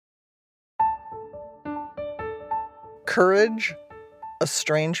Courage,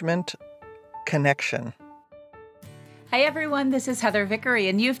 estrangement, connection. Hi, everyone. This is Heather Vickery,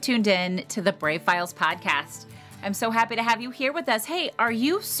 and you've tuned in to the Brave Files podcast. I'm so happy to have you here with us. Hey, are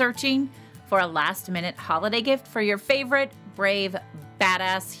you searching for a last-minute holiday gift for your favorite brave,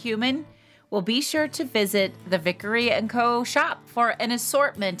 badass human? Well, be sure to visit the Vickery & Co. shop for an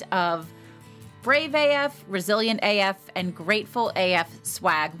assortment of Brave AF, Resilient AF, and Grateful AF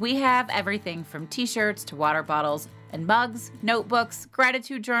swag. We have everything from t-shirts to water bottles and mugs, notebooks,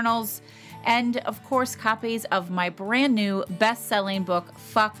 gratitude journals, and of course, copies of my brand new best-selling book,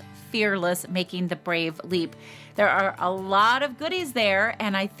 Fuck Fearless, Making the Brave Leap. There are a lot of goodies there,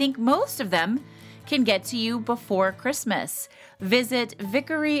 and I think most of them can get to you before Christmas. Visit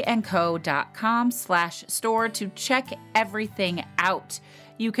vickeryandco.com/store to check everything out.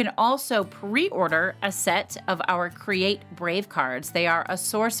 You can also pre-order a set of our Create Brave cards. They are a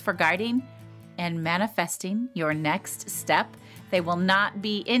source for guiding and manifesting your next step. They will not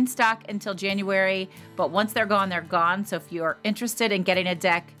be in stock until January, but once they're gone, they're gone. So if you're interested in getting a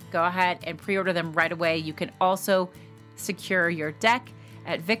deck, go ahead and pre-order them right away. You can also secure your deck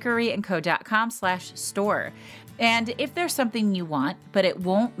at vickeryandco.com/store. And if there's something you want, but it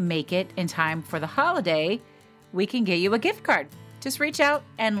won't make it in time for the holiday, we can get you a gift card. Just reach out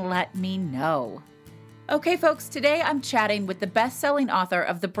and let me know. Okay, folks, today I'm chatting with the best-selling author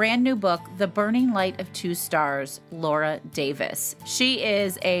of the brand new book, The Burning Light of Two Stars, Laura Davis. She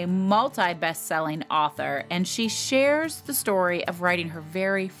is a multi-best-selling author, and she shares the story of writing her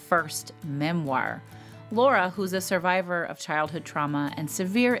very first memoir. Laura, who's a survivor of childhood trauma and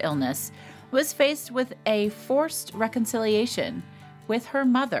severe illness, was faced with a forced reconciliation with her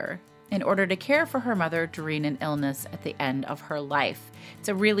mother in order to care for her mother during an illness at the end of her life. It's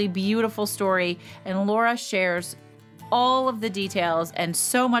a really beautiful story, and Laura shares all of the details and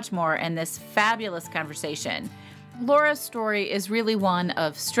so much more in this fabulous conversation. Laura's story is really one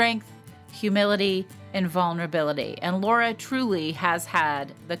of strength, humility, and vulnerability, and Laura truly has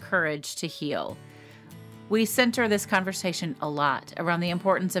had the courage to heal. We center this conversation a lot around the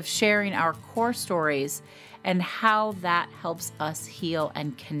importance of sharing our core stories and how that helps us heal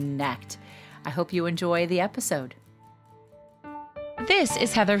and connect. I hope you enjoy the episode. This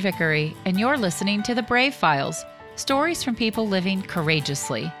is Heather Vickery, and you're listening to The Brave Files, stories from people living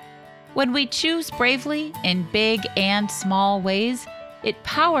courageously. When we choose bravely in big and small ways, it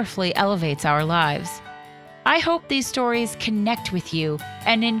powerfully elevates our lives. I hope these stories connect with you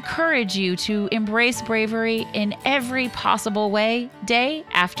and encourage you to embrace bravery in every possible way, day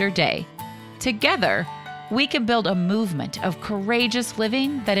after day. Together, we can build a movement of courageous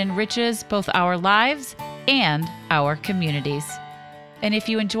living that enriches both our lives and our communities. And if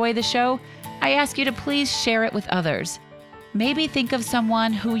you enjoy the show, I ask you to please share it with others. Maybe think of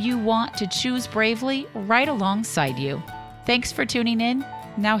someone who you want to choose bravely right alongside you. Thanks for tuning in.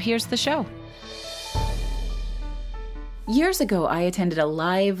 Now here's the show. Years ago, I attended a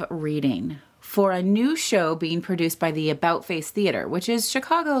live reading for a new show being produced by the About Face Theater, which is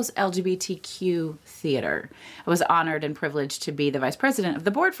Chicago's LGBTQ theater. I was honored and privileged to be the vice president of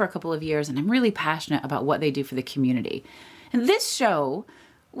the board for a couple of years, and I'm really passionate about what they do for the community. And this show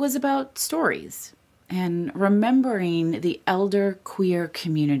was about stories and remembering the elder queer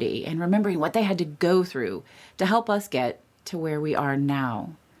community and remembering what they had to go through to help us get to where we are now.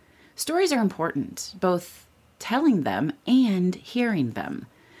 Stories are important, both telling them and hearing them.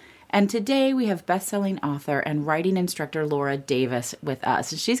 And today we have best-selling author and writing instructor Laura Davis with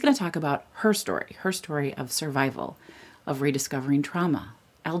us. She's going to talk about her story of survival, of rediscovering trauma,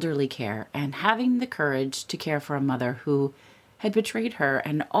 elderly care, and having the courage to care for a mother who had betrayed her,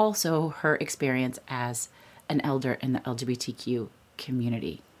 and also her experience as an elder in the LGBTQ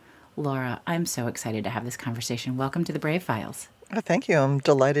community. Laura, I'm so excited to have this conversation. Welcome to the Brave Files. Oh, thank you. I'm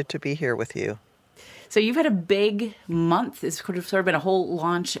delighted to be here with you. So you've had a big month. It's sort of been a whole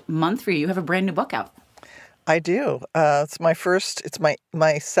launch month for you. You have a brand new book out. I do. It's my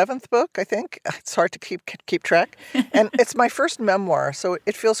seventh book, I think. It's hard to keep track. And it's my first memoir, so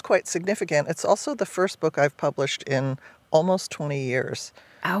it feels quite significant. It's also the first book I've published in almost 20 years.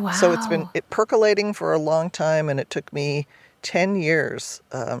 Oh, wow. So it's been percolating for a long time, and it took me 10 years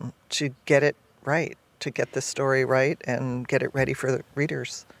to get it right, to get this story right and get it ready for the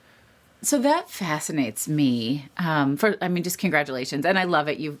readers. So that fascinates me. Just congratulations. And I love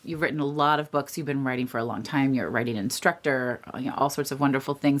it. You've written a lot of books. You've been writing for a long time. You're a writing instructor, all sorts of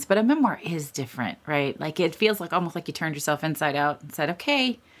wonderful things. But a memoir is different, right? Like it feels like almost like you turned yourself inside out and said,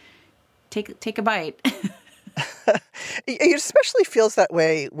 okay, take a bite. It especially feels that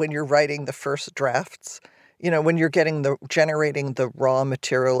way when you're writing the first drafts. When you're generating the raw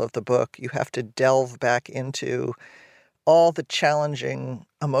material of the book, you have to delve back into all the challenging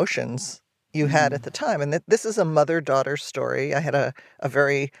emotions you had at the time. And this is a mother-daughter story. I had a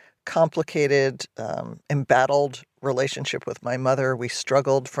very complicated, embattled relationship with my mother. We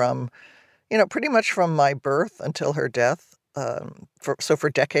struggled from, pretty much from my birth until her death. For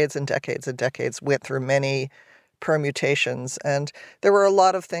decades and decades and decades, went through many permutations. And there were a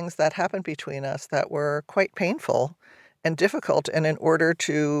lot of things that happened between us that were quite painful and difficult. And in order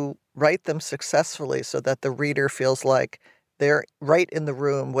to write them successfully so that the reader feels like they're right in the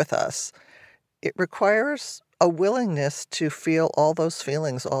room with us, it requires a willingness to feel all those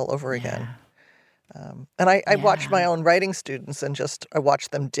feelings all over again. And I watch my own writing students and I watch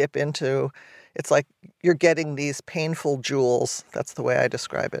them dip into, it's like you're getting these painful jewels. That's the way I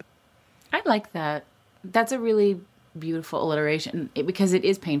describe it. I like that. That's a really beautiful alliteration because it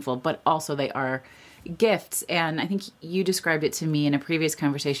is painful, but also they are gifts. And I think you described it to me in a previous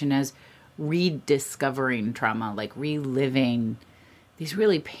conversation as rediscovering trauma, like reliving these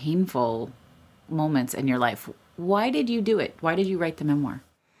really painful moments in your life. Why did you do it? Why did you write the memoir?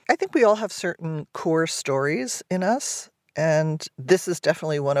 I think we all have certain core stories in us, and this is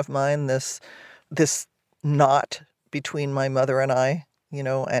definitely one of mine, this knot between my mother and I,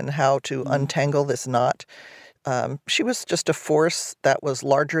 and how to untangle this knot. She was just a force that was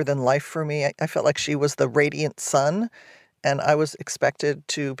larger than life for me. I felt like she was the radiant sun, and I was expected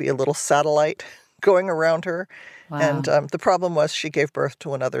to be a little satellite going around her. Wow. And the problem was she gave birth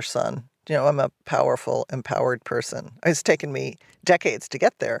to another son. I'm a powerful, empowered person. It's taken me decades to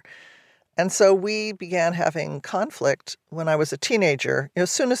get there. And so we began having conflict when I was a teenager. As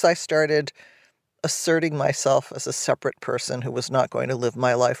soon as I started asserting myself as a separate person who was not going to live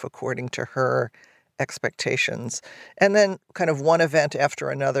my life according to her expectations. And then kind of one event after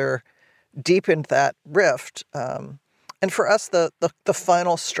another deepened that rift. And for us, the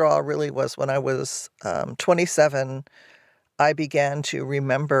final straw really was when I was 27. I began to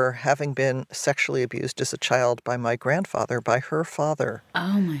remember having been sexually abused as a child by my grandfather, by her father.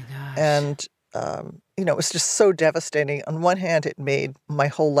 Oh, my gosh. And, it was just so devastating. On one hand, it made my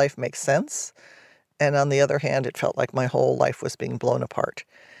whole life make sense. And on the other hand, it felt like my whole life was being blown apart.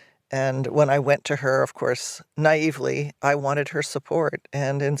 And when I went to her, of course, naively, I wanted her support.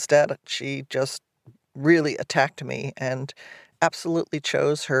 And instead, she just really attacked me and absolutely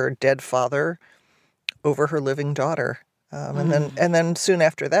chose her dead father over her living daughter. And then soon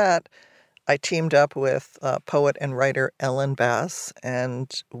after that, I teamed up with poet and writer Ellen Bass,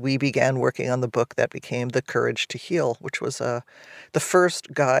 and we began working on the book that became The Courage to Heal, which was the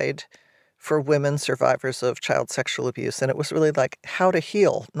first guide for women survivors of child sexual abuse. And it was really like how to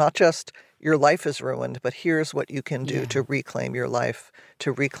heal, not just your life is ruined, but here's what you can do to reclaim your life,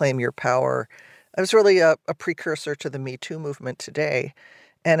 to reclaim your power. It was really a precursor to the Me Too movement today.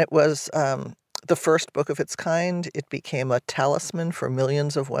 And it was the first book of its kind. It became a talisman for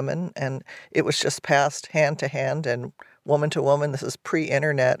millions of women, and it was just passed hand to hand and woman to woman. This is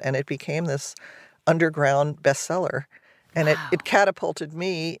pre-internet, and it became this underground bestseller. And it catapulted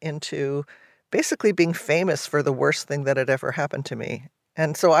me into basically being famous for the worst thing that had ever happened to me.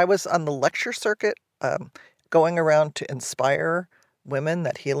 And so I was on the lecture circuit, going around to inspire women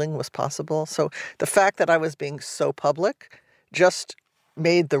that healing was possible. So the fact that I was being so public just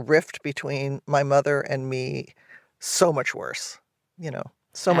made the rift between my mother and me so much worse,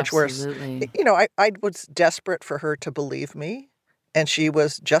 so much worse. I was desperate for her to believe me, and she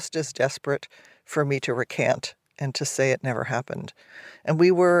was just as desperate for me to recant and to say it never happened. And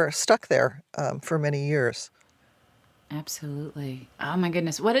we were stuck there for many years. Absolutely. Oh, my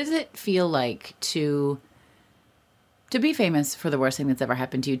goodness. What does it feel like to be famous for the worst thing that's ever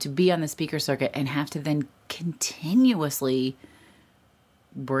happened to you, to be on the speaker circuit and have to then continuously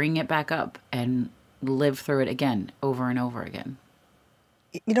bring it back up and live through it again, over and over again?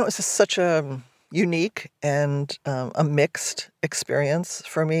 It's such a unique and a mixed experience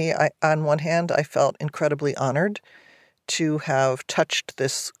for me. On one hand, I felt incredibly honored to have touched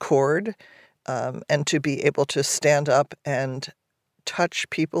this chord and to be able to stand up and touch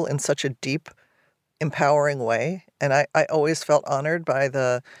people in such a deep, empowering way. And I always felt honored by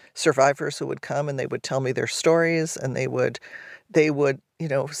the survivors who would come and they would tell me their stories, and they would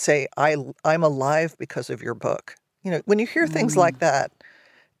say, I'm alive because of your book. When you hear things like that,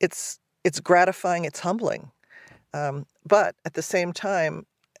 it's gratifying, it's humbling. But at the same time,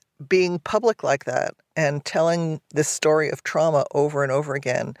 being public like that and telling this story of trauma over and over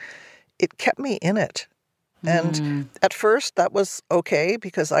again, it kept me in it. And at first that was okay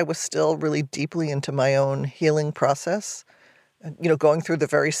because I was still really deeply into my own healing process, going through the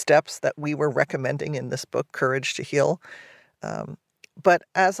very steps that we were recommending in this book, Courage to Heal. But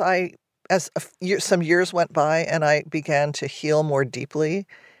as I some years went by and I began to heal more deeply,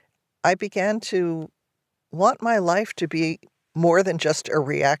 I began to want my life to be more than just a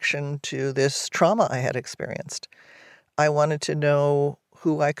reaction to this trauma I had experienced. I wanted to know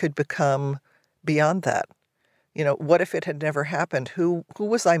who I could become beyond that. What if it had never happened? Who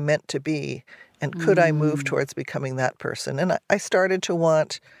was I meant to be? And could I move towards becoming that person? And I started to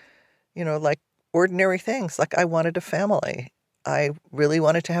want, like ordinary things. Like I wanted a family. I really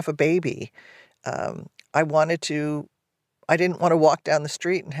wanted to have a baby. I didn't want to walk down the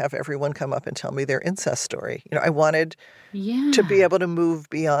street and have everyone come up and tell me their incest story. I wanted to be able to move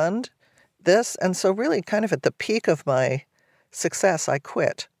beyond this. And so really kind of at the peak of my success, I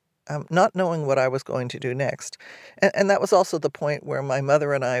quit, not knowing what I was going to do next. And that was also the point where my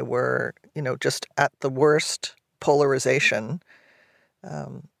mother and I were, just at the worst polarization.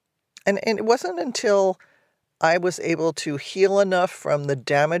 And it wasn't until I was able to heal enough from the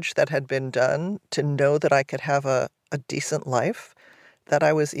damage that had been done to know that I could have a decent life that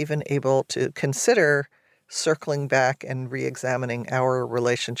I was even able to consider circling back and re-examining our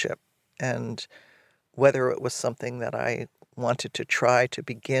relationship and whether it was something that I wanted to try to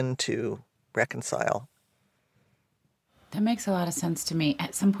begin to reconcile. That makes a lot of sense to me.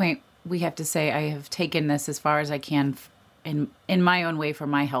 At some point, we have to say I have taken this as far as I can in my own way for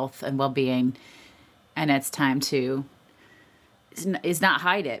my health and well-being, and it's time to is not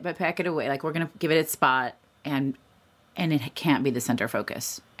hide it, but pack it away. Like we're going to give it its spot, and it can't be the center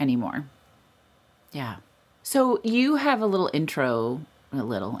focus anymore. Yeah. So you have you have an intro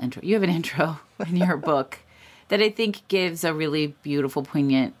in your book that I think gives a really beautiful,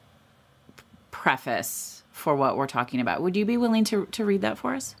 poignant preface for what we're talking about. Would you be willing to read that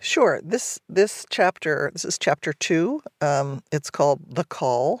for us? Sure. This chapter, this is chapter 2. It's called The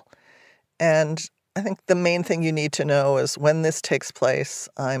Call. And I think the main thing you need to know is when this takes place,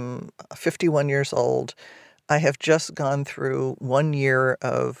 I'm 51 years old. I have just gone through 1 year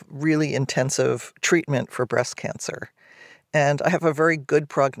of really intensive treatment for breast cancer. And I have a very good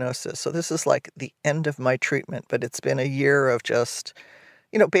prognosis. So this is like the end of my treatment, but it's been a year of just,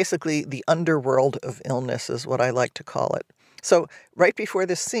 basically the underworld of illness is what I like to call it. So right before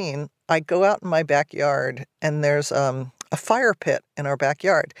this scene, I go out in my backyard and there's a fire pit in our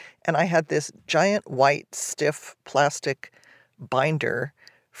backyard. And I had this giant white, stiff plastic binder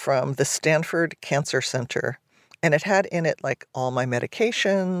from the Stanford Cancer Center. And it had in it like all my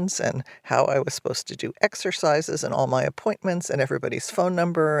medications and how I was supposed to do exercises and all my appointments and everybody's phone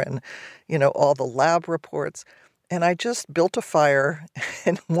number and, all the lab reports. And I just built a fire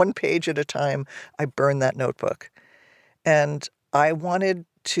and one page at a time, I burned that notebook. And I wanted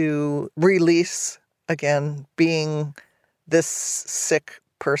to release, again, being this sick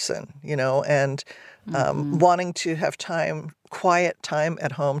person, and wanting to have quiet time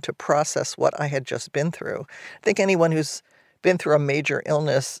at home to process what I had just been through. I think anyone who's been through a major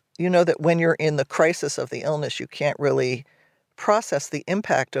illness, that when you're in the crisis of the illness, you can't really process the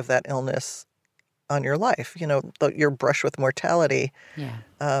impact of that illness on your life, your brush with mortality. Yeah.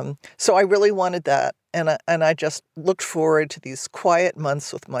 So I really wanted that. And I just looked forward to these quiet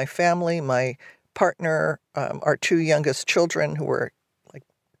months with my family, my partner, our 2 youngest children who were like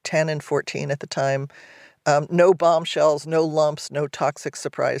 10 and 14 at the time. No bombshells, no lumps, no toxic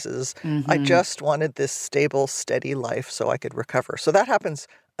surprises. I just wanted this stable, steady life so I could recover. So that happens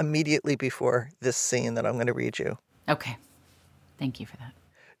immediately before this scene that I'm going to read you. Okay. Thank you for that.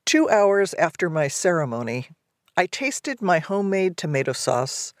 2 hours after my ceremony, I tasted my homemade tomato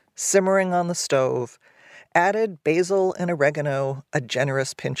sauce simmering on the stove, added basil and oregano, a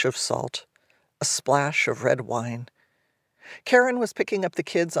generous pinch of salt, a splash of red wine. Karen was picking up the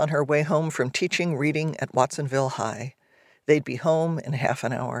kids on her way home from teaching reading at Watsonville High. They'd be home in half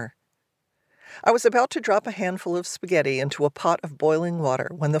an hour. I was about to drop a handful of spaghetti into a pot of boiling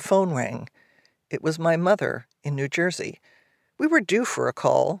water when the phone rang. It was my mother in New Jersey. We were due for a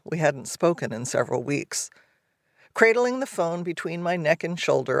call. We hadn't spoken in several weeks. Cradling the phone between my neck and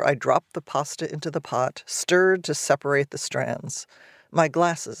shoulder, I dropped the pasta into the pot, stirred to separate the strands. My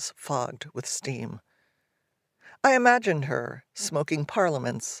glasses fogged with steam. I imagined her, smoking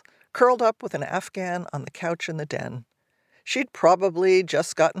parliaments, curled up with an Afghan on the couch in the den. She'd probably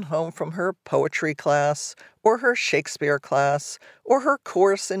just gotten home from her poetry class, or her Shakespeare class, or her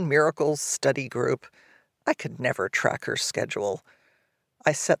Course in Miracles study group. I could never track her schedule.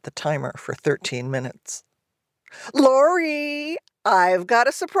 I set the timer for 13 minutes. "Lori, I've got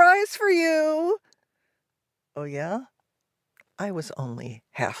a surprise for you." "Oh, yeah?" I was only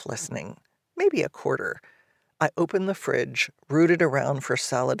half listening, maybe a quarter. I opened the fridge, rooted around for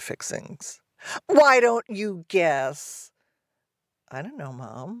salad fixings. "Why don't you guess?" "I don't know,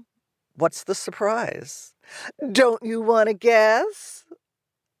 Mom." What's the surprise? Don't you want to guess?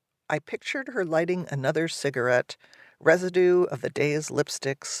 I pictured her lighting another cigarette, residue of the day's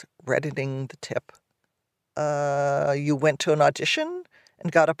lipsticks reddening the tip. You went to an audition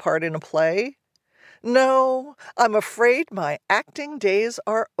and got a part in a play? No, I'm afraid my acting days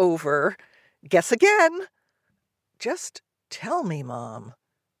are over. Guess again. Just tell me, Mom.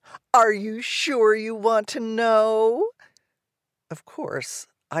 Are you sure you want to know? Of course,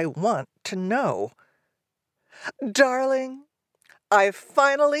 I want to know. Darling, I've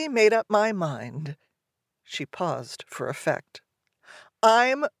finally made up my mind. She paused for effect.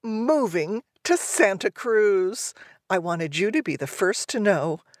 I'm moving to Santa Cruz. I wanted you to be the first to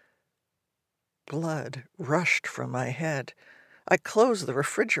know. Blood rushed from my head. I closed the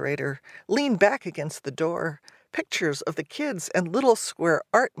refrigerator, leaned back against the door. Pictures of the kids and little square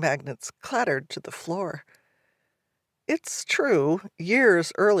art magnets clattered to the floor. It's true,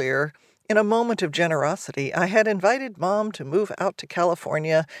 years earlier, in a moment of generosity, I had invited Mom to move out to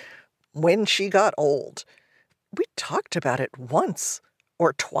California when she got old. We talked about it once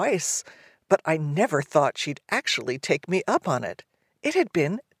or twice, but I never thought she'd actually take me up on it. It had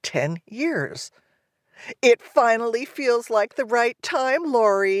been 10 years. It finally feels like the right time,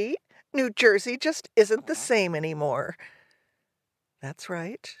 Lori. New Jersey just isn't the same anymore. That's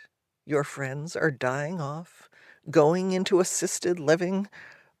right. Your friends are dying off, going into assisted living,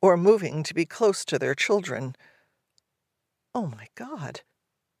 or moving to be close to their children. Oh my God,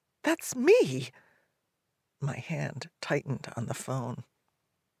 that's me. My hand tightened on the phone.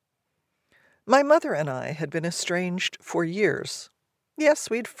 My mother and I had been estranged for years.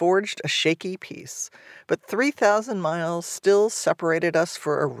 Yes, we'd forged a shaky peace, but 3,000 miles still separated us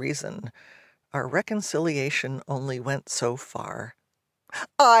for a reason. Our reconciliation only went so far.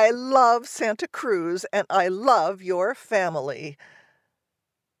 I love Santa Cruz, and I love your family.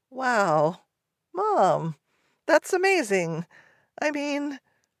 Wow, Mom, that's amazing. I mean,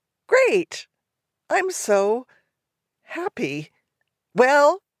 great. I'm so happy.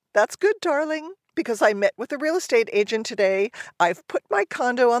 Well, that's good, darling, because I met with a real estate agent today. I've put my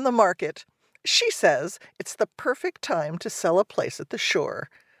condo on the market. She says it's the perfect time to sell a place at the shore.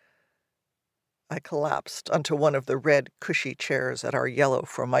 I collapsed onto one of the red, cushy chairs at our yellow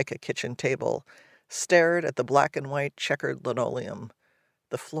Formica kitchen table, stared at the black and white checkered linoleum.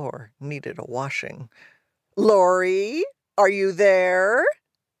 The floor needed a washing. Lori, are you there?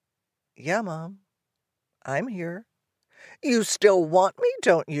 Yeah, Mom. I'm here. You still want me,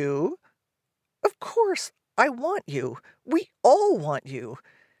 don't you? Of course, I want you. We all want you.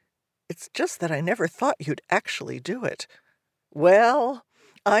 It's just that I never thought you'd actually do it. Well,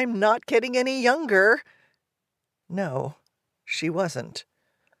 I'm not getting any younger. No, she wasn't.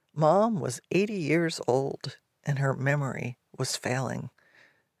 Mom was 80 years old, and her memory was failing.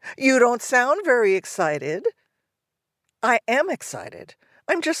 You don't sound very excited. I am excited.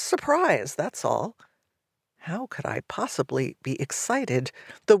 I'm just surprised, that's all. How could I possibly be excited?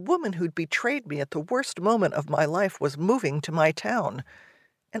 The woman who'd betrayed me at the worst moment of my life was moving to my town,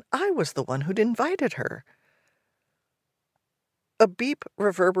 and I was the one who'd invited her. A beep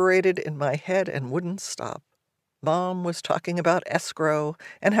reverberated in my head and wouldn't stop. Mom was talking about escrow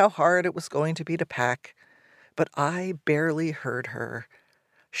and how hard it was going to be to pack, but I barely heard her.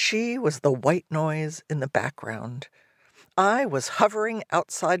 She was the white noise in the background. I was hovering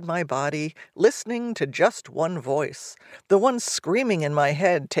outside my body, listening to just one voice, the one screaming in my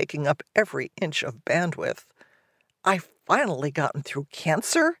head, taking up every inch of bandwidth. I've finally gotten through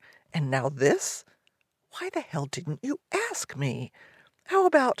cancer, and now this? Why the hell didn't you ask me? How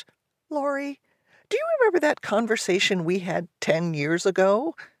about, Lori, do you remember that conversation we had 10 years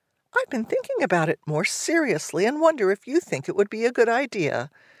ago? I've been thinking about it more seriously and wonder if you think it would be a good idea.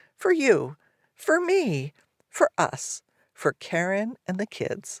 For you, for me, for us. For Karen and the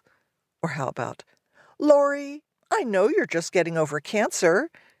kids. Or how about, Lori, I know you're just getting over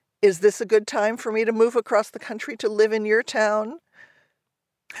cancer. Is this a good time for me to move across the country to live in your town?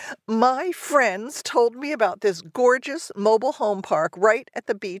 My friends told me about this gorgeous mobile home park right at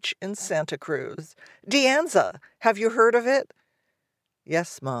the beach in Santa Cruz. De Anza, have you heard of it?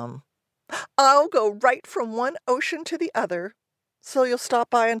 Yes, Mom. I'll go right from one ocean to the other. So you'll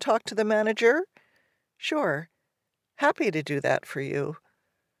stop by and talk to the manager? Sure. Happy to do that for you.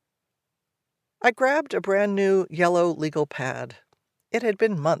 I grabbed a brand new yellow legal pad. It had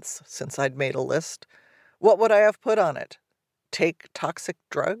been months since I'd made a list. What would I have put on it? Take toxic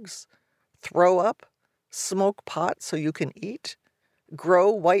drugs? Throw up? Smoke pot so you can eat?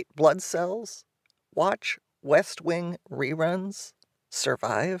 Grow white blood cells? Watch West Wing reruns?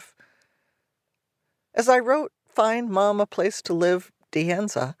 Survive? As I wrote, find Mom a place to live, De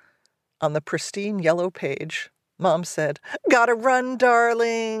Anza, On the pristine yellow page, Mom said, "Gotta run,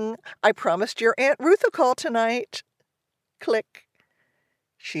 darling. I promised your Aunt Ruth a call tonight." Click.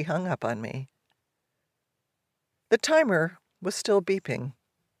 She hung up on me. The timer was still beeping.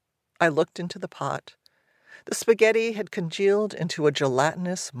 I looked into the pot. The spaghetti had congealed into a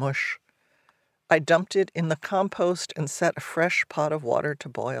gelatinous mush. I dumped it in the compost and set a fresh pot of water to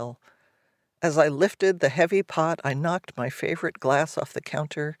boil. As I lifted the heavy pot, I knocked my favorite glass off the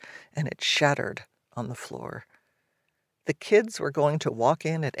counter, and it shattered on the floor. The kids were going to walk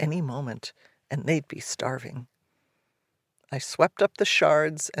in at any moment, and they'd be starving. I swept up the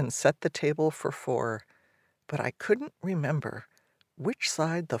shards and set the table for 4, but I couldn't remember which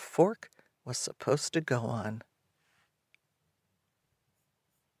side the fork was supposed to go on.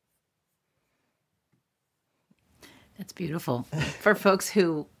 That's beautiful. For folks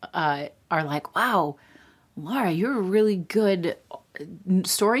who are like, wow, Laura, you're a really good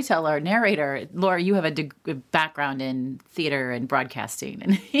storyteller, narrator. Laura, you have a background in theater and broadcasting.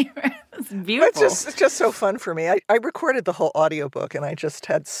 And it's beautiful. It's just so fun for me. I recorded the whole audiobook, and I just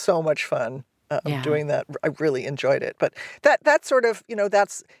had so much fun doing that. I really enjoyed it. But that sort of,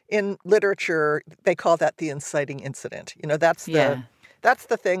 that's in literature, they call that the inciting incident. That's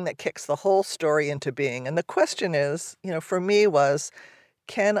the thing that kicks the whole story into being. And the question is, for me was,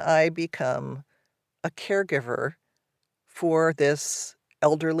 can I become a caregiver for this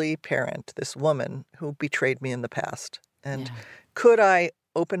elderly parent, this woman who betrayed me in the past? And could I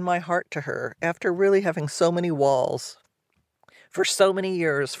open my heart to her after really having so many walls for so many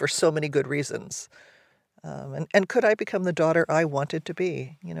years, for so many good reasons? And could I become the daughter I wanted to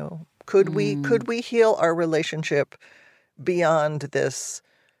be? Could we heal our relationship beyond this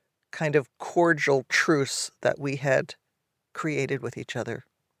kind of cordial truce that we had created with each other?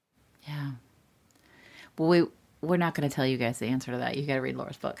 Yeah. Well, we're not going to tell you guys the answer to that. You got to read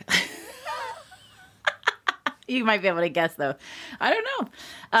Laura's book. You might be able to guess, though. I don't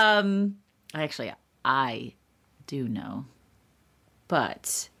know. Actually, I do know.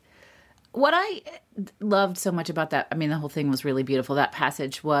 But what I loved so much about that, the whole thing was really beautiful. That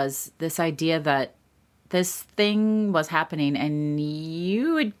passage was this idea that this thing was happening and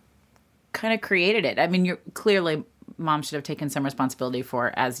you had kind of created it. You're clearly, Mom should have taken some responsibility for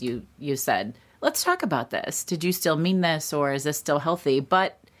it, as you said. Let's talk about this. Did you still mean this, or is this still healthy?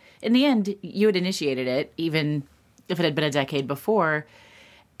 But in the end, you had initiated it, even if it had been a decade before.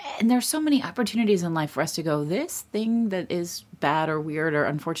 And there's so many opportunities in life for us to go, this thing that is bad or weird or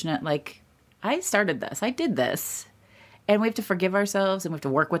unfortunate, like, I started this, I did this. And we have to forgive ourselves and we have to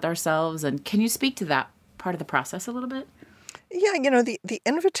work with ourselves. And can you speak to that part of the process a little bit? Yeah, the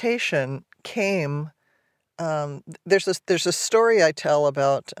invitation came. There's a story I tell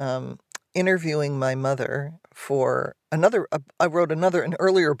about interviewing my mother for another. I wrote an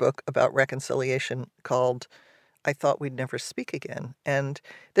earlier book about reconciliation called "I Thought We'd Never Speak Again," and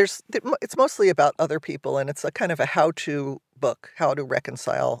it's mostly about other people, and it's a kind of a how-to book, how to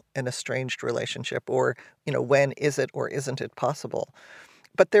reconcile an estranged relationship, or when is it or isn't it possible.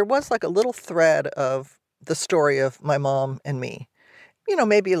 But there was like a little thread of the story of my mom and me,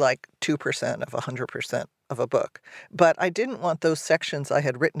 maybe like 2% of 100% of a book. But I didn't want those sections I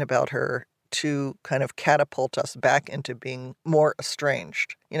had written about her to kind of catapult us back into being more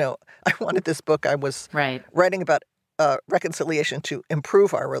estranged. I wanted this book I was writing about reconciliation to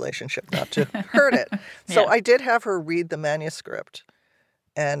improve our relationship, not to hurt it. So I did have her read the manuscript.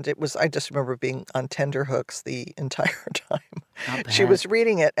 And I just remember being on tenterhooks the entire time. She was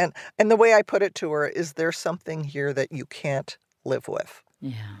reading it. And the way I put it to her is, there's something here that you can't live with.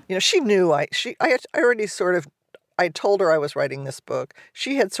 Yeah. She knew I already I told her I was writing this book.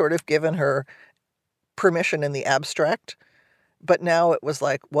 She had sort of given her permission in the abstract, but now it was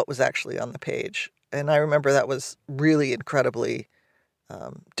like what was actually on the page. And I remember that was really incredibly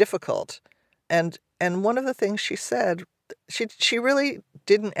difficult. And one of the things she said, she really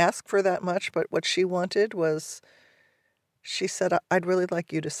didn't ask for that much, but what she wanted was, she said, "I'd really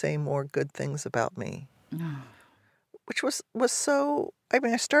like you to say more good things about me." Which was so,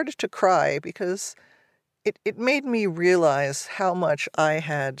 I started to cry because it made me realize how much I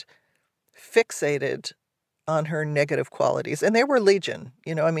had fixated on her negative qualities. And they were legion.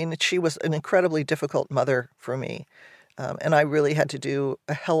 She was an incredibly difficult mother for me. And I really had to do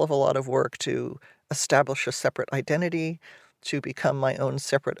a hell of a lot of work to establish a separate identity, to become my own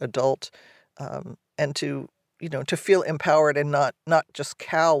separate adult, and to feel empowered and not just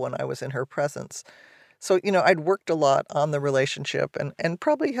cow when I was in her presence. So, I'd worked a lot on the relationship, and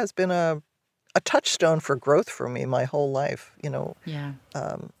probably has been a touchstone for growth for me my whole life, Yeah.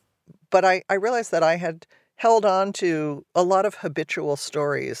 But I realized that I had held on to a lot of habitual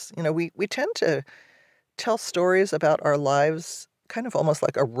stories. We tend to tell stories about our lives kind of almost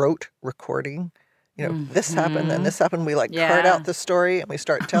like a rote recording. This happened, then this happened. We cart out the story and we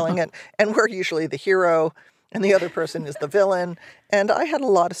start telling it. And we're usually the hero and the other person is the villain. And I had a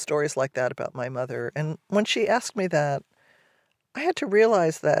lot of stories like that about my mother. And when she asked me that, I had to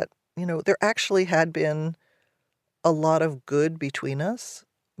realize that, there actually had been a lot of good between us,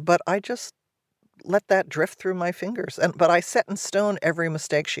 but I just let that drift through my fingers. But I set in stone every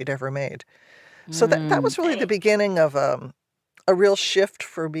mistake she'd ever made. So that was really the beginning of a real shift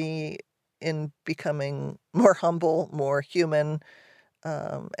for me in becoming more humble, more human,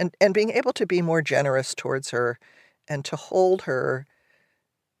 and being able to be more generous towards her and to hold her,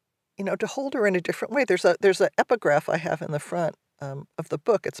 in a different way. There's an epigraph I have in the front of the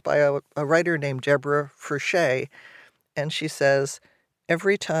book. It's by a writer named Deborah Fouché, and she says,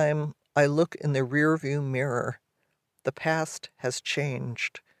 "Every time I look in the rearview mirror, the past has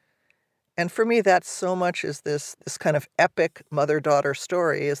changed." And for me, that so much is this kind of epic mother-daughter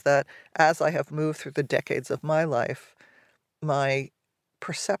story, is that as I have moved through the decades of my life, my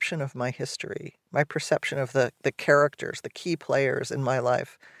perception of my history, my perception of the characters, the key players in my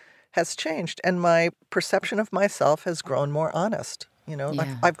life has changed. And my perception of myself has grown more honest.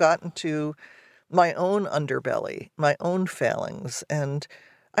 Yeah. I've gotten to my own underbelly, my own failings. And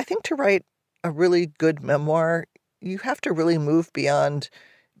I think to write a really good memoir, you have to really move beyond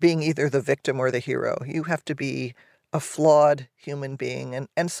being either the victim or the hero. You have to be a flawed human being,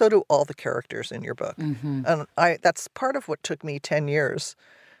 and so do all the characters in your book. And that's part of what took me 10 years,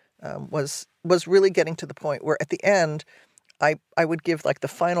 was really getting to the point where at the end, I would give the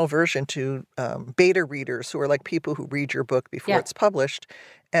final version to beta readers, who are people who read your book before it's published,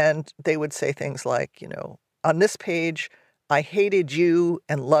 and they would say things like, on this page, I hated you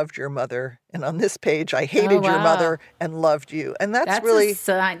and loved your mother, and on this page, I hated your mother and loved you. And that's really a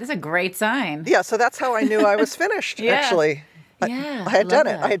sign. That's a great sign. Yeah, so that's how I knew I was finished, actually. I had done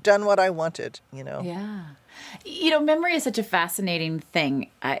it. I had done what I wanted, Yeah. Memory is such a fascinating thing.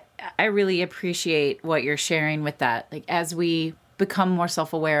 I really appreciate what you're sharing with that. As we become more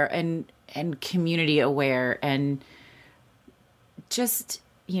self-aware and community aware, and just,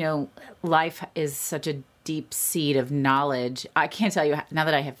 life is such a deep seed of knowledge. I can't tell you, now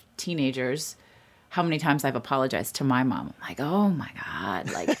that I have teenagers, how many times I've apologized to my mom. I'm like, oh my God,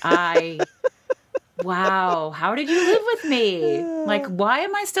 wow, how did you live with me? Why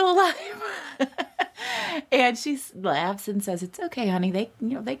am I still alive? And she laughs and says, "It's okay, honey.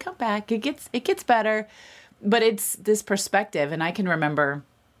 They come back. It gets better." But it's this perspective, and I can remember,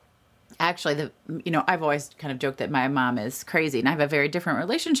 actually, I've always kind of joked that my mom is crazy, and I have a very different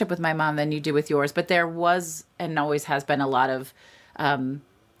relationship with my mom than you do with yours. But there was and always has been a lot of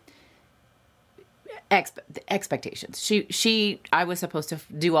expectations. I was supposed to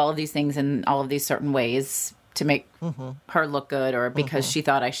do all of these things in all of these certain ways to make her look good, or because she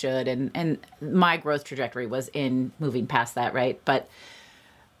thought I should. And my growth trajectory was in moving past that, right? But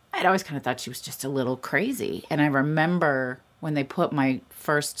I'd always kind of thought she was just a little crazy. And I remember when they put my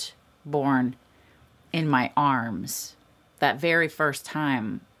firstborn in my arms, that very first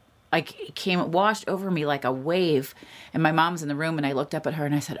time, it washed over me like a wave. And my mom's in the room, and I looked up at her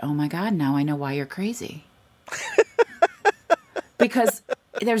and I said, "Oh my God, now I know why you're crazy." Because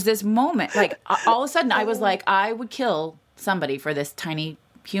there's this moment, all of a sudden I was like, I would kill somebody for this tiny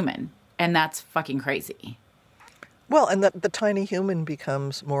human. And that's fucking crazy. Well, and the tiny human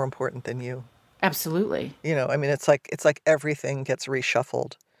becomes more important than you. Absolutely. It's like everything gets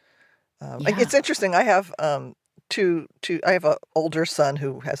reshuffled. It's interesting. I have I have an older son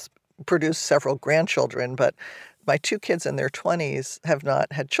who has produced several grandchildren, but my two kids in their 20s have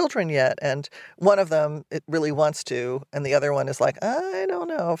not had children yet, and one of them, it really wants to, and the other one is like, I don't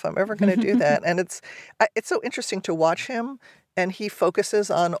know if I'm ever going to do that. And it's so interesting to watch him, and he focuses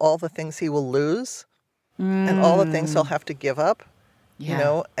on all the things he will lose and all the things he'll have to give up.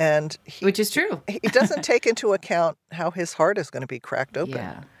 And which is true. He doesn't take into account how his heart is going to be cracked open.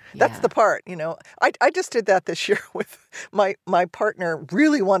 Yeah. That's the part, I just did that this year with my partner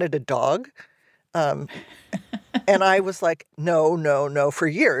really wanted a dog. And I was like, no, for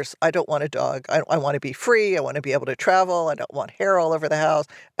years, I don't want a dog. I want to be free. I want to be able to travel. I don't want hair all over the house.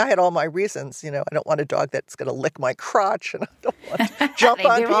 I had all my reasons, I don't want a dog that's going to lick my crotch, and I don't want to jump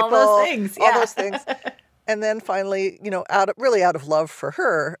on people. All those things. All those things. And then finally, out of love for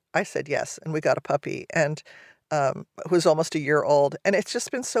her, I said yes. And we got a puppy, and who's almost a year old. And it's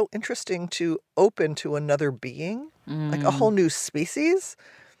just been so interesting to open to another being, like a whole new species.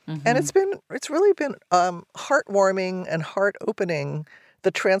 And it's really been heartwarming and heart-opening,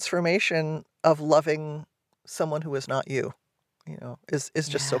 the transformation of loving someone who is not you, is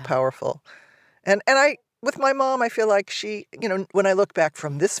just so Yeah. powerful. And with my mom, I feel like she, when I look back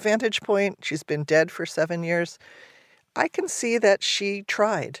from this vantage point, she's been dead for 7 years. I can see that she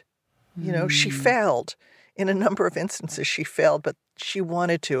tried. She failed. In a number of instances, she failed, but she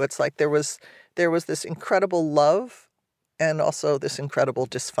wanted to. It's like there was this incredible love and also this incredible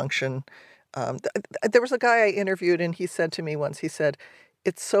dysfunction. There was a guy I interviewed, and he said to me once, he said,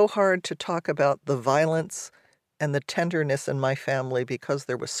 "It's so hard to talk about the violence and the tenderness in my family because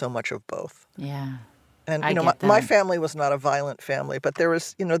there was so much of both." Yeah. And, I my, get my that. family was not a violent family, but there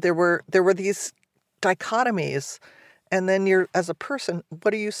was, there were these dichotomies. And then as a person,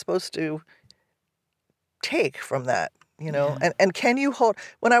 what are you supposed to take from that? Yeah. And can you hold,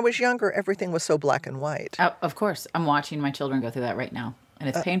 when I was younger, everything was so black and white. Oh, of course. I'm watching my children go through that right now. And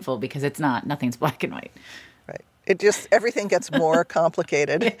it's painful because nothing's black and white. Right. It just, everything gets more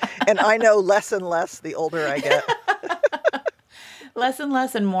complicated. And I know less and less the older I get. Less and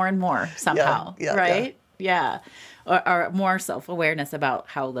less and more somehow, Yeah, right? Yeah. Or more self-awareness about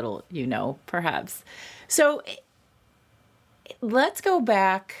how little you know, perhaps. So let's go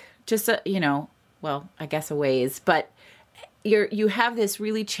back just, well, I guess a ways, but you have this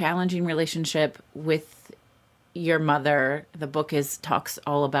really challenging relationship with your mother. The book talks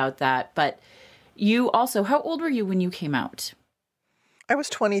all about that, but you also, how old were you when you came out? I was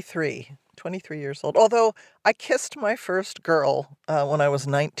 23 years old. Although I kissed my first girl when I was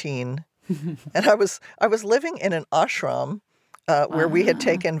 19, and I was living in an ashram where we had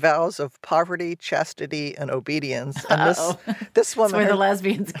taken vows of poverty, chastity, and obedience. And this woman, That's where the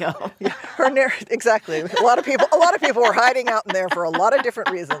lesbians go. exactly. A lot of people were hiding out in there for a lot of different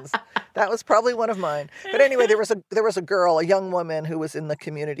reasons. That was probably one of mine. But anyway, there was a girl, a young woman who was in the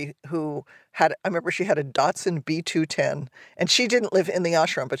community who I remember she had a Datsun B210, and she didn't live in the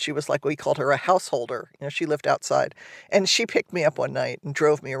ashram, but she was like, we called her a householder. She lived outside. And she picked me up one night and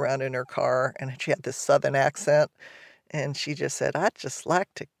drove me around in her car, and she had this southern accent. And she just said, "I'd just like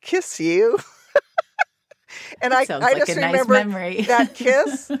to kiss you." And I Sounds like just a nice remember memory. that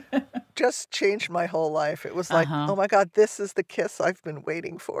kiss just changed my whole life. It was like, oh my God, this is the kiss I've been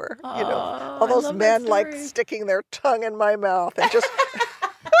waiting for. All I those love that men like story. sticking their tongue in my mouth and just.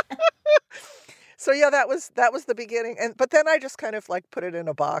 So yeah, that was the beginning. But then I just kind of like put it in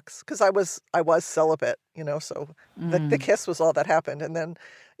a box because I was celibate, so the kiss was all that happened. And then,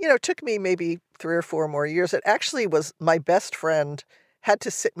 it took me maybe 3 or 4 more years. It actually was my best friend had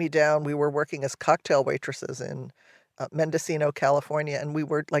to sit me down. We were working as cocktail waitresses in Mendocino, California, and we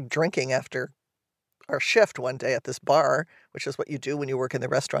were like drinking after our shift one day at this bar, which is what you do when you work in the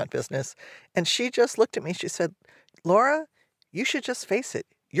restaurant business. And she just looked at me. She said, "Laura, you should just face it.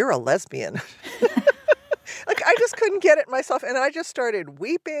 You're a lesbian." Like I just couldn't get it myself, and I just started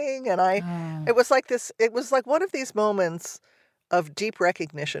weeping. And it was like this. It was like one of these moments of deep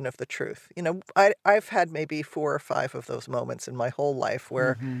recognition of the truth. I've had maybe 4 or 5 of those moments in my whole life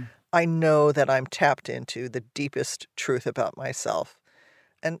where I know that I'm tapped into the deepest truth about myself.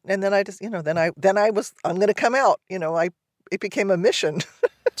 And then I just, then I'm going to come out. It became a mission.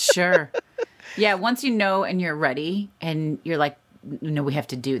 Sure. Yeah. Once you know and you're ready and you're like, no, we have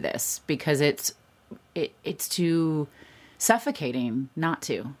to do this because it's too suffocating not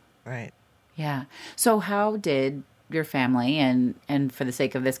to. Right. Yeah. So how did your family and for the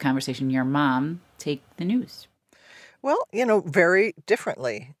sake of this conversation, your mom take the news? Well, very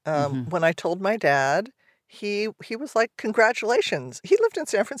differently. When I told my dad, he was like, "Congratulations." He lived in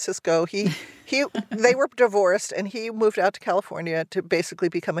San Francisco. They were divorced, and he moved out to California to basically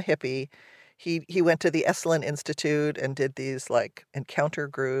become a hippie. He went to the Esalen Institute and did these like encounter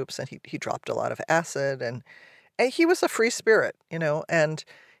groups, and he dropped a lot of acid, and he was a free spirit, and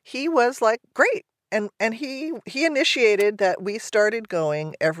he was like, great. And he initiated that we started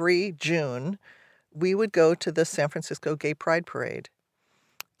going every June. We would go to the San Francisco Gay Pride Parade.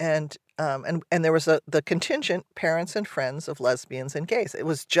 And there was the contingent parents and friends of lesbians and gays. It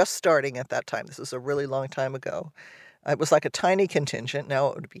was just starting at that time. This was a really long time ago. It was like a tiny contingent. Now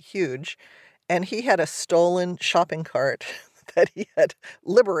it would be huge. And he had a stolen shopping cart that he had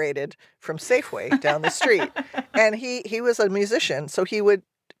liberated from Safeway down the street. And he was a musician, so he would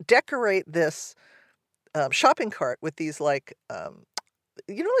decorate this shopping cart with these like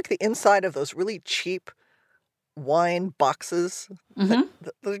the inside of those really cheap wine boxes.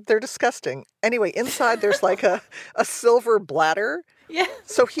 They're disgusting. Anyway, inside there's like a silver bladder. Yeah.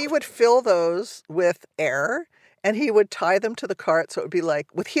 So he would fill those with air, and he would tie them to the cart. So it would be like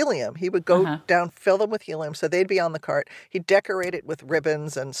with helium. He would go down, fill them with helium. So they'd be on the cart. He'd decorate it with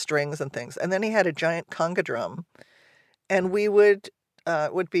ribbons and strings and things. And then he had a giant conga drum. And we would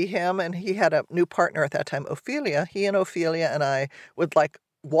would be him, and he had a new partner at that time, Ophelia. He and Ophelia and I would like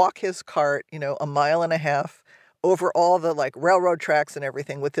walk his cart, 1.5 miles over all the like railroad tracks and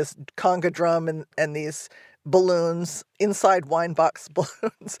everything with this conga drum and these balloons, inside wine box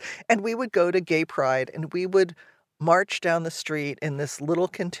balloons. And we would go to Gay Pride, and we would march down the street in this little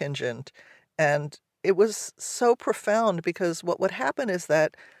contingent. And it was so profound because what would happen is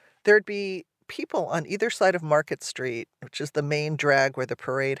that there'd be people on either side of Market Street, which is the main drag where the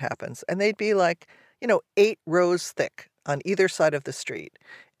parade happens, and they'd be like, 8 rows thick on either side of the street.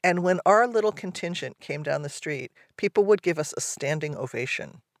 And when our little contingent came down the street, people would give us a standing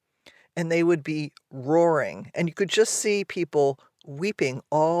ovation, and they would be roaring, and you could just see people weeping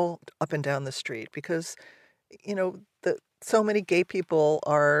all up and down the street because, so many gay people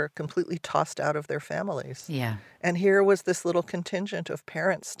are completely tossed out of their families. Yeah. And here was this little contingent of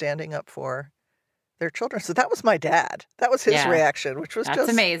parents standing up for their children. So that was my dad. That was his reaction, which was That's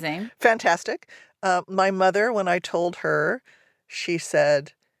just amazing. Fantastic. My mother, when I told her, she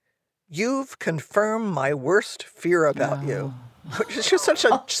said, "You've confirmed my worst fear about you." Which is just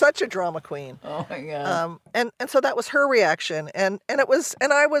such a drama queen. Oh my God. And so that was her reaction. And I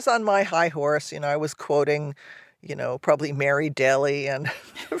was on my high horse, I was quoting, probably Mary Daly and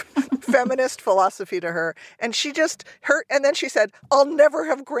feminist philosophy to her. And and then she said, "I'll never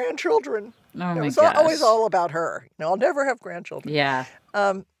have grandchildren." Oh my It was gosh. always all about her. I'll never have grandchildren. Yeah.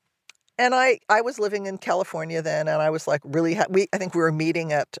 And I was living in California then, and I was like really I think we were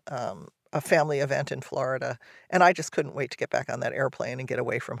meeting at a family event in Florida, and I just couldn't wait to get back on that airplane and get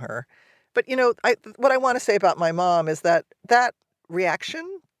away from her. But what I want to say about my mom is that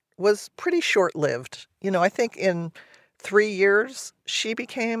reaction was pretty short-lived. I think in 3 years she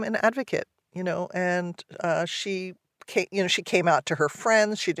became an advocate. And she came out to her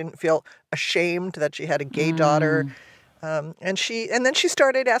friends. She didn't feel ashamed that she had a gay daughter. And then she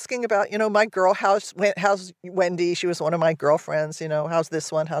started asking about, my girl, how's Wendy? She was one of my girlfriends, how's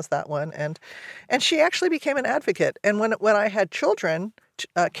this one? How's that one? And she actually became an advocate. And when I had children,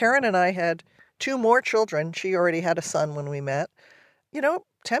 Karen and I had 2 more children. She already had a son when we met.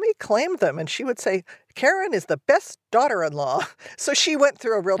 Tammy claimed them, and she would say, "Karen is the best daughter-in-law." So she went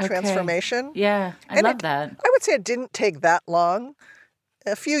through a real transformation. Yeah, I love that. I would say it didn't take that long.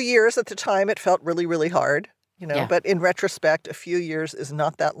 A few years at the time, it felt really, really hard. But in retrospect, a few years is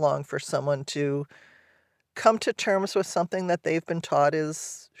not that long for someone to come to terms with something that they've been taught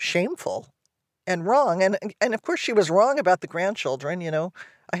is shameful and wrong. And of course, she was wrong about the grandchildren.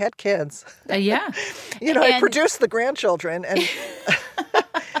 I had kids. Yeah. I produced the grandchildren, and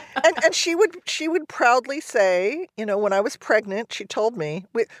and she would proudly say, when I was pregnant, she told me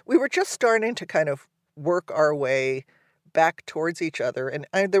we were just starting to kind of work our way back towards each other.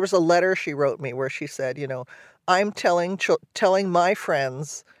 And there was a letter she wrote me where she said, "I'm telling my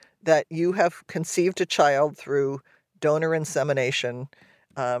friends that you have conceived a child through donor insemination,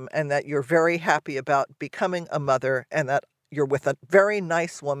 and that you're very happy about becoming a mother, and that you're with a very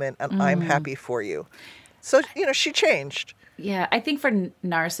nice woman, and I'm happy for you." So, she changed. Yeah, I think for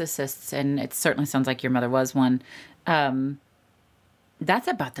narcissists, and it certainly sounds like your mother was one, that's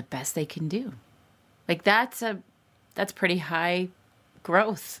about the best they can do. Like that's pretty high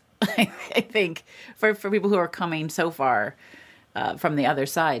growth, I think, for people who are coming so far from the other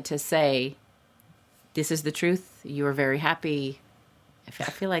side to say, "This is the truth. You are very happy."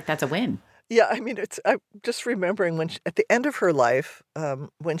 I feel like that's a win. Yeah, I mean, I'm just remembering at the end of her life,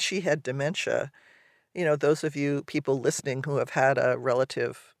 when she had dementia, those of you people listening who have had a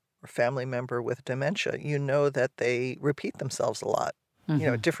relative or family member with dementia, that they repeat themselves a lot,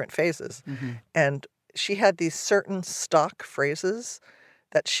 different phases. Mm-hmm. And she had these certain stock phrases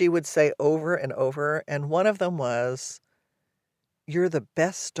that she would say over and over. And one of them was, "You're the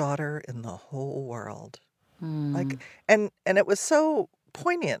best daughter in the whole world." Like, and it was so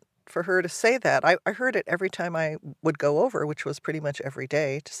poignant for her to say that. I heard it every time I would go over, which was pretty much every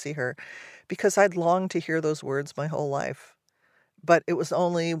day to see her, because I'd longed to hear those words my whole life. But it was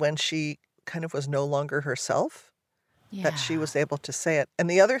only when she kind of was no longer herself that she was able to say it. And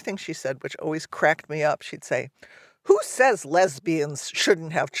the other thing she said, which always cracked me up, she'd say, "Who says lesbians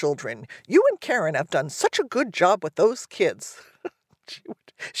shouldn't have children? You and Karen have done such a good job with those kids."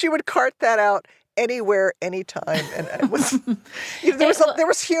 She would cart that out anywhere, anytime. And it was, there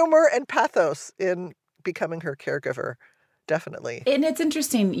was humor and pathos in becoming her caregiver. Definitely. And it's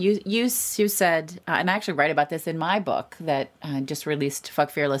interesting. You said, and I actually write about this in my book that I just released,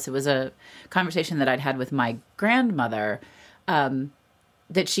 Fuck Fearless. It was a conversation that I'd had with my grandmother,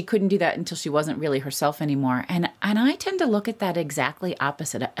 that she couldn't do that until she wasn't really herself anymore. And I tend to look at that exactly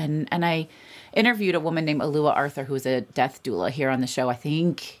opposite. And I interviewed a woman named Alua Arthur, who was a death doula, here on the show.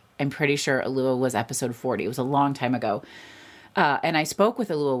 I'm pretty sure Alua was episode 40. It was a long time ago. And I spoke with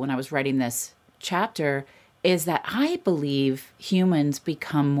Alua when I was writing this chapter, is that I believe humans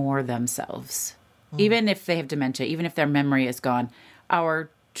become more themselves. Even if they have dementia, even if their memory is gone, our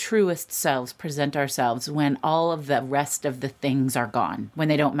truest selves present ourselves when all of the rest of the things are gone, when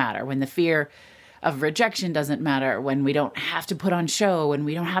they don't matter, when the fear of rejection doesn't matter, when we don't have to put on show, and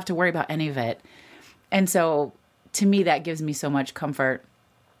we don't have to worry about any of it. And so to me, that gives me so much comfort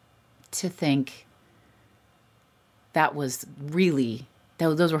to think that was really,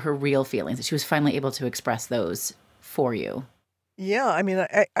 those were her real feelings, that she was finally able to express those for you. Yeah, I mean,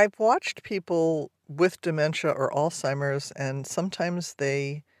 I've watched people with dementia or Alzheimer's, and sometimes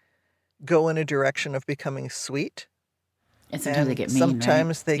they go in a direction of becoming sweet. And sometimes they And get mean,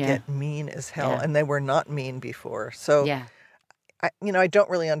 sometimes right? they Yeah. get mean as hell, Yeah. and they were not mean before. So Yeah. I don't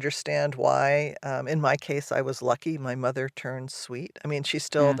really understand why. In my case, I was lucky. My mother turned sweet. I mean,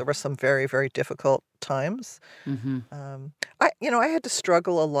 Yeah. there were some very, very difficult times. Mm-hmm. I had to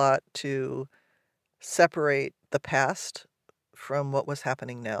struggle a lot to separate the past from what was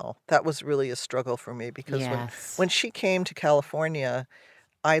happening now. That was really a struggle for me because Yes. when she came to California,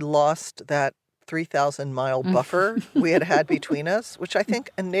 I lost that 3,000-mile buffer we had between us, which I think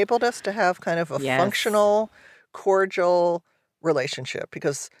enabled us to have kind of a Yes. functional, cordial relationship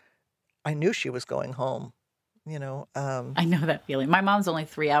because I knew she was going home, you know. I know that feeling. My mom's only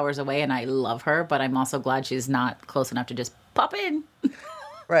 3 hours away, and I love her, but I'm also glad she's not close enough to just pop in.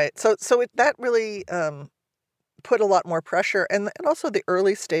 Right. That really put a lot more pressure. And also the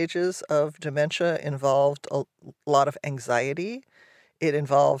early stages of dementia involved a lot of anxiety. It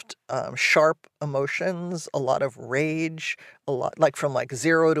involved sharp emotions, a lot of rage, a lot from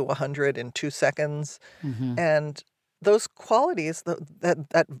 0 to 100 in 2 seconds. Mm-hmm. And those qualities,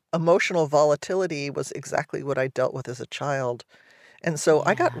 that emotional volatility was exactly what I dealt with as a child. And so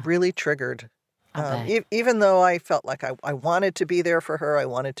I Yeah. got really triggered. I'll bet. Even though I felt like I wanted to be there for her, I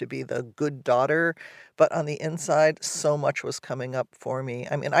wanted to be the good daughter, but on the inside, so much was coming up for me.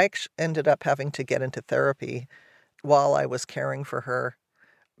 I mean, I ended up having to get into therapy while I was caring for her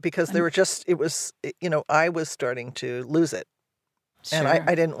because And- I was starting to lose it, and Sure.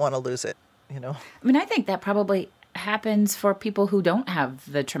 I didn't want to lose it, you know. I mean, I think that probably happens for people who don't have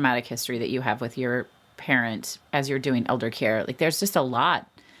the traumatic history that you have with your parent as you're doing elder care. Like, there's just a lot.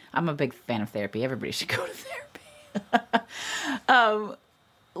 I'm a big fan of therapy. Everybody should go to therapy.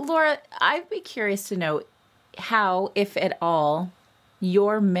 Laura, I'd be curious to know how, if at all,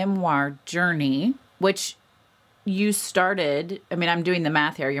 your memoir journey, which you started, I mean, I'm doing the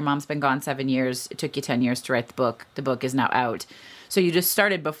math here. Your mom's been gone 7 years. It took you 10 years to write the book. The book is now out. So you just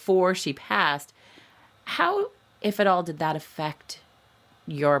started before she passed. How, if at all, did that affect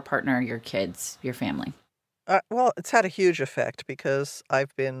your partner, your kids, your family? Well, it's had a huge effect because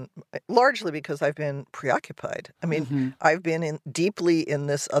largely because I've been preoccupied. I mean, Mm-hmm. I've been deeply in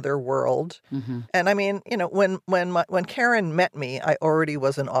this other world. Mm-hmm. And I mean, when Karen met me, I already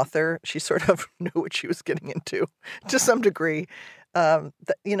was an author. She sort of knew what she was getting into to some degree.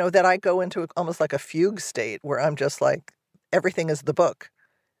 That I go into almost like a fugue state where I'm just like, everything is the book.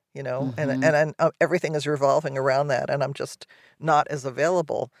 Mm-hmm. And everything is revolving around that, and I'm just not as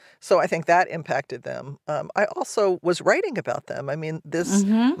available. So I think that impacted them. I also was writing about them. I mean,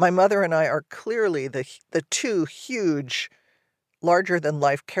 Mm-hmm. my mother and I are clearly the two huge,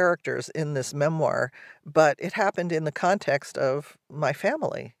 larger-than-life characters in this memoir, but it happened in the context of my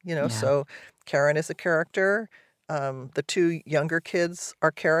family, Yeah. So Karen is a character. The two younger kids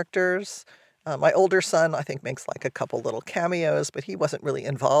are characters. My older son, I think, makes like a couple little cameos, but he wasn't really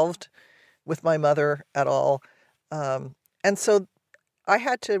involved with my mother at all. And so I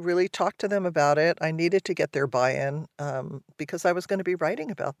had to really talk to them about it. I needed to get their buy-in because I was going to be writing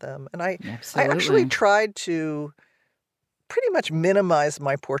about them. And I actually Absolutely. tried to pretty much minimize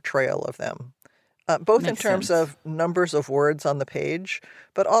my portrayal of them, both in Makes terms sense. of numbers of words on the page,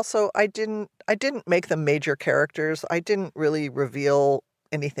 but also I didn't make them major characters. I didn't really reveal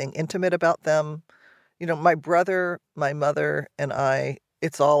anything intimate about them. My brother, my mother, and I,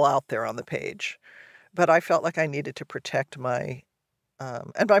 it's all out there on the page. But I felt like I needed to protect and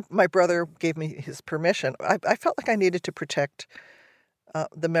my brother gave me his permission. I felt like I needed to protect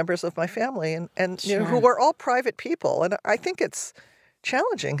the members of my family and who Sure. were all private people. And I think it's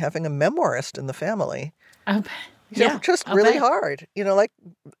challenging having a memoirist in the family. I'll bet. Just I'll really bet. hard,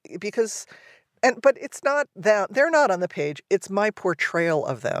 because but it's not that they're not on the page. It's my portrayal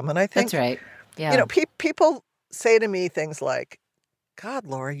of them. And I think, That's right. Yeah. people say to me things like, God,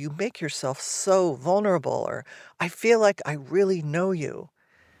 Laura, you make yourself so vulnerable, or I feel like I really know you.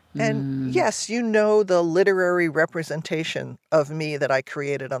 And Mm, yes, you know the literary representation of me that I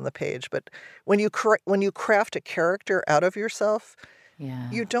created on the page, but when you craft a character out of yourself, yeah.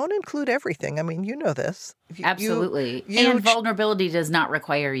 you don't include everything. I mean, you know this. Absolutely. You And vulnerability does not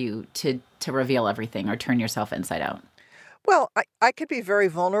require you to reveal everything or turn yourself inside out. Well, I could be very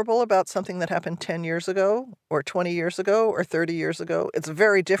vulnerable about something that happened 10 years ago or 20 years ago or 30 years ago. It's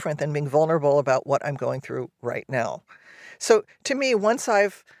very different than being vulnerable about what I'm going through right now. So to me, once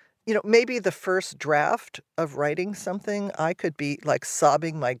maybe the first draft of writing something, I could be like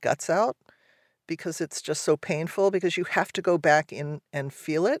sobbing my guts out because it's just so painful because you have to go back in and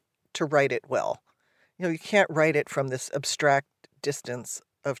feel it to write it well. You can't write it from this abstract distance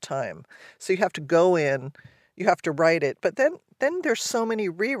of time. So you have to go in, you have to write it. But then there's so many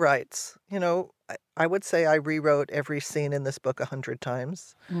rewrites. I would say I rewrote every scene in this book 100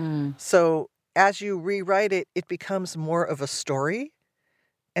 times. Mm. So as you rewrite it, it becomes more of a story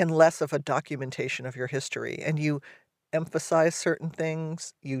and less of a documentation of your history. And you emphasize certain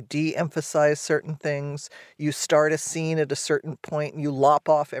things, you de-emphasize certain things, you start a scene at a certain point and you lop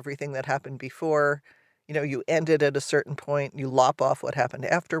off everything that happened before. You end it at a certain point, you lop off what happened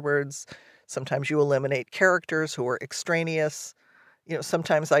afterwards. Sometimes you eliminate characters who are extraneous.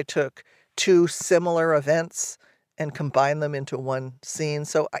 Sometimes I took two similar events and combined them into one scene.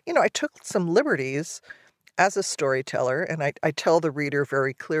 So, I took some liberties as a storyteller, and I tell the reader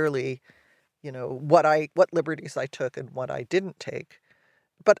very clearly, what liberties I took and what I didn't take.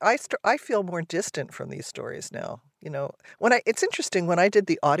 But I feel more distant from these stories now. It's interesting, when I did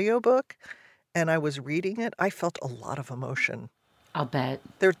the audiobook and I was reading it, I felt a lot of emotion. I'll bet.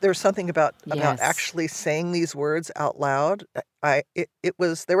 There's something about Yes. actually saying these words out loud.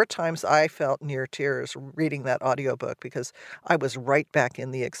 There were times I felt near tears reading that audiobook because I was right back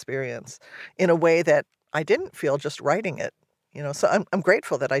in the experience in a way that I didn't feel just writing it. So I'm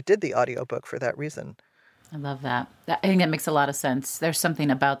grateful that I did the audiobook for that reason. I love that. I think that makes a lot of sense. There's something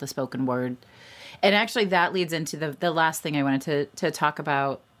about the spoken word. And actually that leads into the last thing I wanted to talk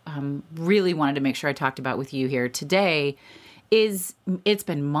about, really wanted to make sure I talked about with you here today, is it's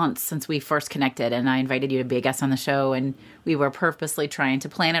been months since we first connected, and I invited you to be a guest on the show, and we were purposely trying to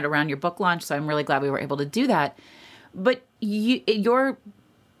plan it around your book launch, so I'm really glad we were able to do that. But your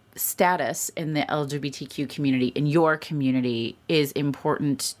status in the LGBTQ community, in your community, is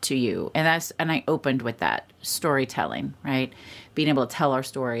important to you. And I opened with that, storytelling, right? Being able to tell our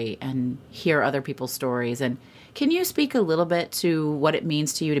story and hear other people's stories. And can you speak a little bit to what it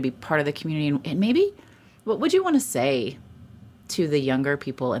means to you to be part of the community? And maybe what would you want to say to the younger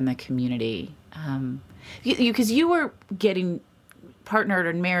people in the community? Because you were getting partnered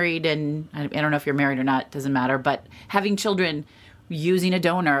and married, and I don't know if you're married or not, doesn't matter, but having children using a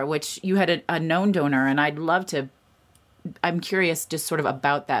donor, which you had a known donor, and I'm curious just sort of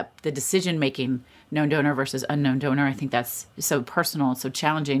about that, the decision-making, known donor versus unknown donor. I think that's so personal, so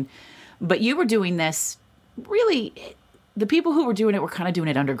challenging. But you were doing this, really, the people who were doing it were kind of doing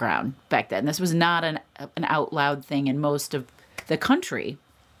it underground back then. This was not an out loud thing in most of the country.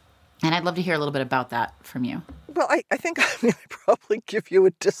 And I'd love to hear a little bit about that from you. Well, I think I'm going to probably give you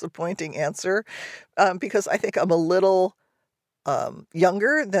a disappointing answer because I think I'm a little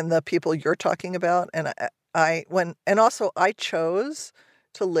younger than the people you're talking about. And also I chose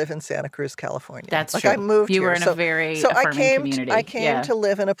to live in Santa Cruz, California. That's like true. I moved you here. were in a very affirming community. I came to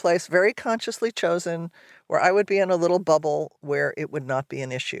live in a place very consciously chosen where I would be in a little bubble where it would not be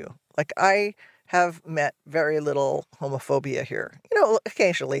an issue. Like I have met very little homophobia here.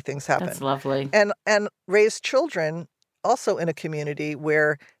 Occasionally things happen. That's lovely. And raised children also in a community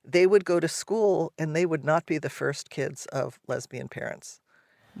where they would go to school and they would not be the first kids of lesbian parents.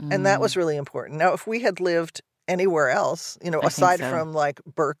 And that was really important. Now, if we had lived anywhere else, aside from like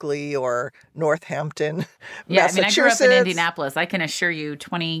Berkeley or Northampton, Massachusetts. I grew up in Indianapolis. I can assure you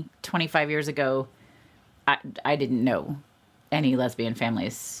 25 years ago, I didn't know any lesbian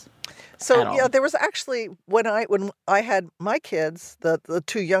families. So yeah, there was actually when I had my kids, the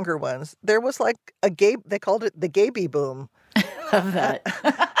two younger ones, there was like they called it the gayby boom. Love that.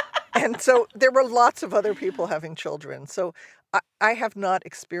 And so there were lots of other people having children. So I have not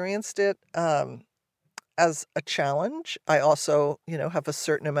experienced it as a challenge. I also, have a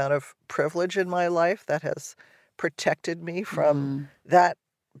certain amount of privilege in my life that has protected me from that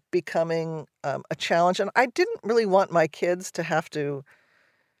becoming a challenge. And I didn't really want my kids to have to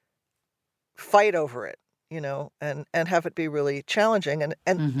fight over it, and have it be really challenging.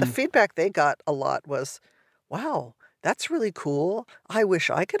 And the feedback they got a lot was, wow, that's really cool. I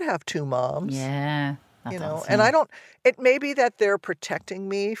wish I could have two moms. Yeah. That's And awesome. it may be that they're protecting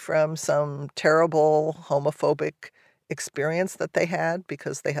me from some terrible homophobic experience that they had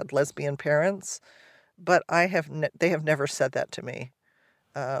because they had lesbian parents, but they have never said that to me.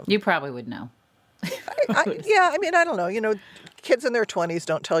 You probably would know. Yeah, I mean, I don't know. Kids in their 20s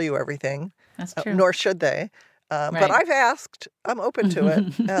don't tell you everything, That's true. nor should they. But Right. I've asked. I'm open to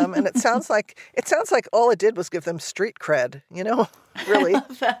it, and it sounds like all it did was give them street cred. Really.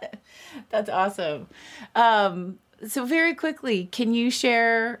 That's awesome. So very quickly, can you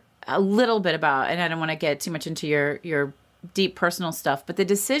share a little bit about, and I don't want to get too much into your deep personal stuff, but the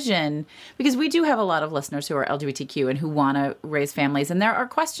decision, because we do have a lot of listeners who are LGBTQ and who want to raise families, and there are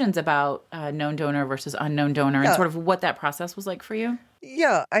questions about known donor versus unknown donor and sort of what that process was like for you.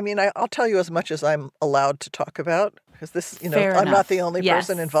 Yeah, I mean, I'll tell you as much as I'm allowed to talk about because this, Fair I'm not enough. the only Yes.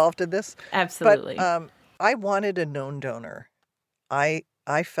 person involved in this. Absolutely. But I wanted a known donor. I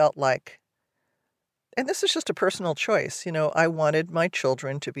felt like, and this is just a personal choice, I wanted my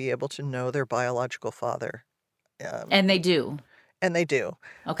children to be able to know their biological father. And they do. And they do.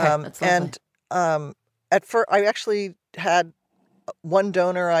 Okay, that's lovely. And at first, I actually had one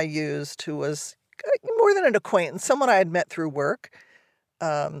donor I used who was more than an acquaintance, someone I had met through work.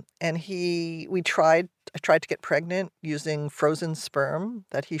 And I tried to get pregnant using frozen sperm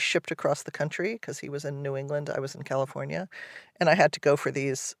that he shipped across the country because he was in New England, I was in California, and I had to go for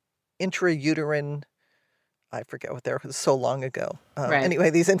these intrauterine, I forget what they were, it was so long ago. Right.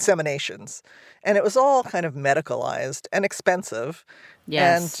 Anyway, these inseminations, and it was all kind of medicalized and expensive.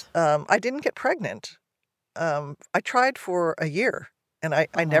 Yes. And I didn't get pregnant. I tried for a year. And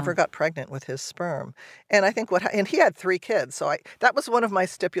I never got pregnant with his sperm. And I think and he had 3 kids. So that was one of my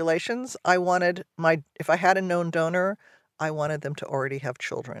stipulations. I wanted if I had a known donor, I wanted them to already have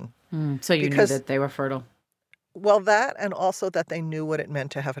children. So you knew that they were fertile. Well, that, and also that they knew what it meant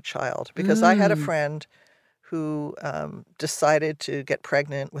to have a child. Because I had a friend who decided to get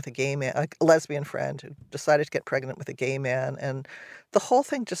pregnant with a gay man, a lesbian friend who decided to get pregnant with a gay man. And the whole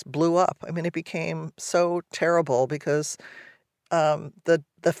thing just blew up. I mean, it became so terrible because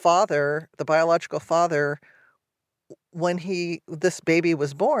the father, the biological father, when this baby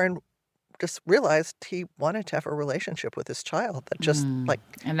was born, just realized he wanted to have a relationship with his child that just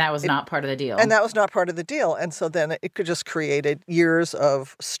and that was not part of the deal. And that was not part of the deal. And so then it could just created years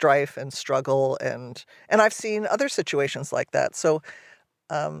of strife and struggle. And I've seen other situations like that. So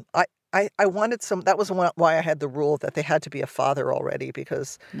I wanted that was why I had the rule that they had to be a father already,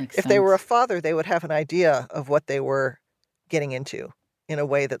 because if they were a father, they would have an idea of what they were getting into in a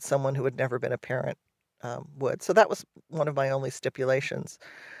way that someone who had never been a parent would. So that was one of my only stipulations.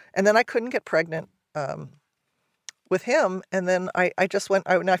 And then I couldn't get pregnant with him. And then I just went,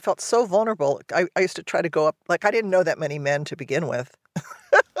 and I felt so vulnerable. I used to try to go up, like I didn't know that many men to begin with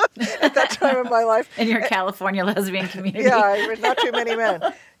at that time of my life. In your California lesbian community. Yeah, not too many men.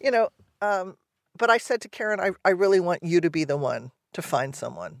 But I said to Karen, I really want you to be the one to find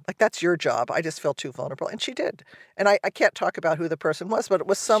someone. Like, that's your job. I just feel too vulnerable. And she did. And I can't talk about who the person was, but it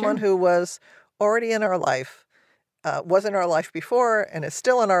was someone who was already in our life, was in our life before and is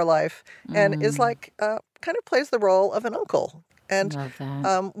still in our life, and is like, kind of plays the role of an uncle. And Love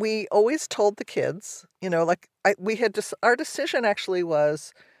that. we always told the kids, our decision actually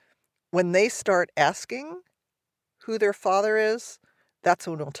was when they start asking who their father is, that's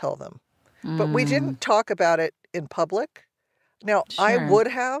when we'll tell them. But we didn't talk about it in public. Now, I would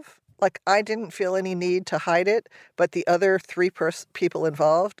have, I didn't feel any need to hide it, but the other 3 people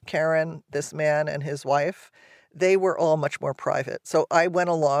involved, Karen, this man, and his wife, they were all much more private. So I went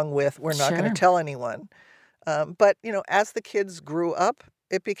along with, we're not going to tell anyone. But, as the kids grew up,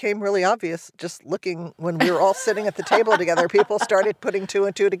 it became really obvious just looking when we were all sitting at the table together, people started putting 2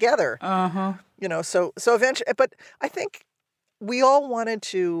 and 2 together. So eventually, but I think we all wanted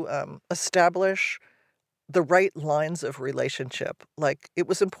to establish the right lines of relationship. Like, it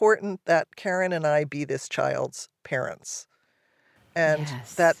was important that Karen and I be this child's parents, and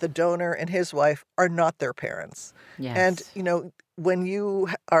that the donor and his wife are not their parents. And, when you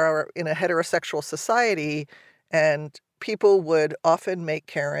are in a heterosexual society, and people would often make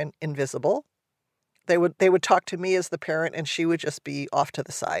Karen invisible, they would talk to me as the parent and she would just be off to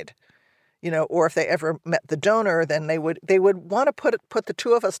the side. Or if they ever met the donor, then they would want to put the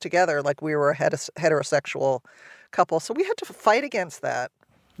 2 of us together like we were a heterosexual couple. So we had to fight against that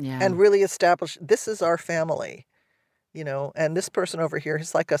and really establish this is our family, and this person over here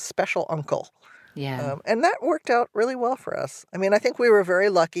is like a special uncle. And that worked out really well for us. I mean, I think we were very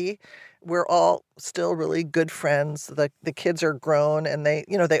lucky. We're all still really good friends. The kids are grown, and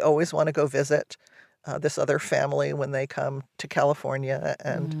they always want to go visit. this other family when they come to California,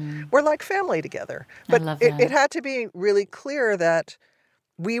 and we're like family together. But I love it that. had to be really clear that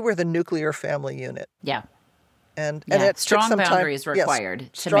we were the nuclear family unit. Yeah. And Yeah. it took Strong some time. boundaries Yes,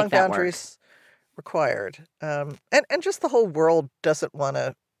 required to strong make that work. boundaries required. And just the whole world doesn't want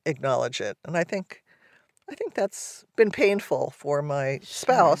to acknowledge it. And I think that's been painful for my Sure.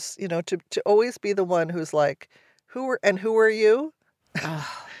 spouse, to always be the one who's like, who are you?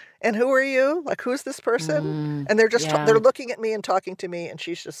 Oh, And who are you? Like, who's this person? And they're just yeah. they're looking at me and talking to me, and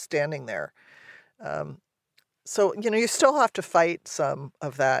she's just standing there. Um, so, you still have to fight some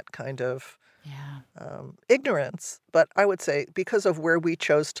of that kind of Yeah. ignorance. But I would say because of where we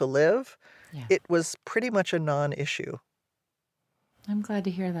chose to live, Yeah. it was pretty much a non-issue. I'm glad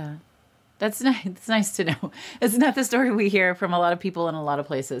to hear that. That's nice. It's nice to know. It's not the story we hear from a lot of people in a lot of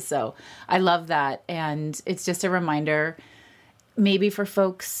places. So I love that. And it's just a reminder, maybe for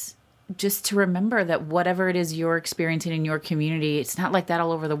folks, just to remember that whatever it is you're experiencing in your community, it's not like that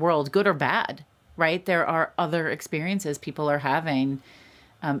all over the world, good or bad, right? There are other experiences people are having,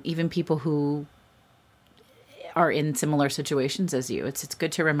 even people who are in similar situations as you. It's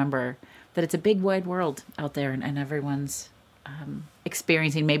good to remember that it's a big wide world out there, and everyone's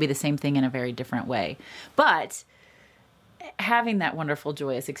experiencing maybe the same thing in a very different way. But having that wonderful,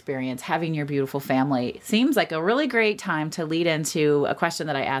 joyous experience, having your beautiful family seems like a really great time to lead into a question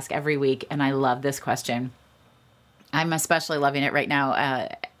that I ask every week. And I love this question. I'm especially loving it right now.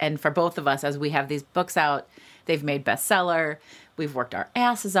 And for both of us, as we have these books out, they've made bestseller. We've worked our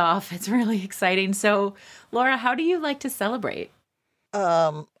asses off. It's really exciting. So, Laura, how do you like to celebrate?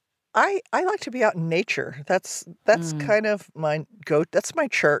 I like to be out in nature. That's kind of my that's my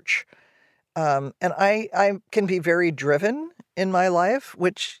church. And I can be very driven in my life,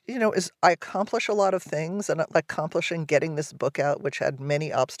 which, is I accomplish a lot of things, and like accomplishing getting this book out, which had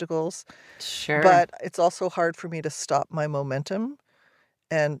many obstacles. Sure. But it's also hard for me to stop my momentum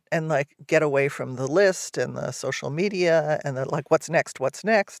and like get away from the list and the social media and the like, what's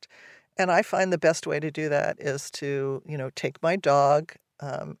next? And I find the best way to do that is to, take my dog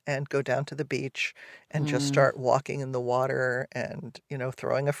and go down to the beach and just start walking in the water and,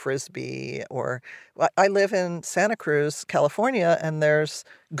 throwing a frisbee. Or I live in Santa Cruz, California, and there's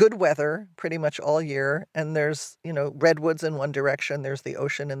good weather pretty much all year. And there's, redwoods in one direction, there's the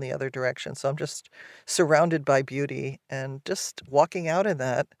ocean in the other direction. So I'm just surrounded by beauty, and just walking out in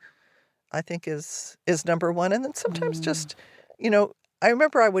that, I think is number one. And then sometimes just, I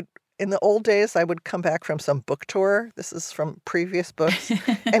remember in the old days, I would come back from some book tour. This is from previous books.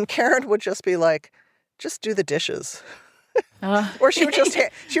 And Karen would just be like, just do the dishes. Or she would just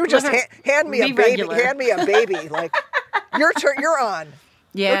hand me a baby, like, your turn, you're on.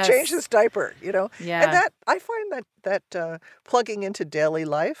 Yes. Go change this diaper, Yeah. And that, I find that plugging into daily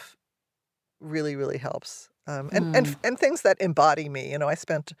life really, really helps. And things that embody me. I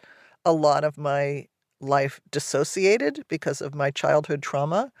spent a lot of my life dissociated because of my childhood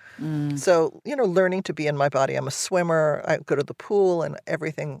trauma. So, learning to be in my body. I'm a swimmer. I go to the pool and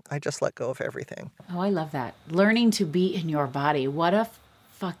everything. I just let go of everything. Oh, I love that. Learning to be in your body. What a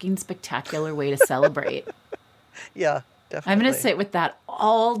fucking spectacular way to celebrate. Yeah, definitely. I'm going to sit with that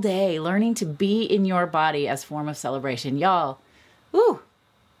all day. Learning to be in your body as form of celebration. Y'all, ooh,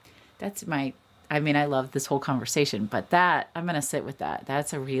 that's I love this whole conversation, but I'm going to sit with that.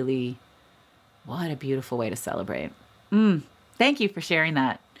 That's what a beautiful way to celebrate. Thank you for sharing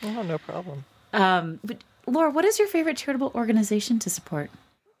that. Oh, no problem. But Laura, what is your favorite charitable organization to support?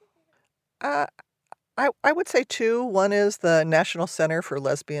 I would say two. One is the National Center for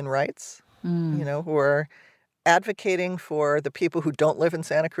Lesbian Rights, who are advocating for the people who don't live in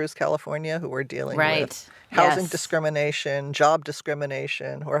Santa Cruz, California, who are dealing with housing discrimination, job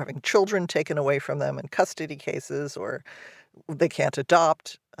discrimination, who are having children taken away from them in custody cases, or they can't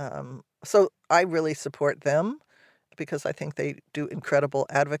adopt. So I really support them because I think they do incredible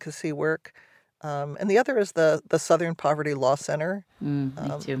advocacy work. And the other is the Southern Poverty Law Center. Me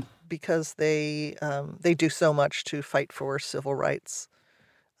too. Because they do so much to fight for civil rights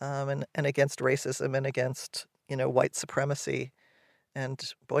and against racism and against, white supremacy. And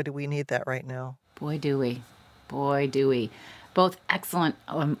boy, do we need that right now. Boy, do we. Boy, do we. Both excellent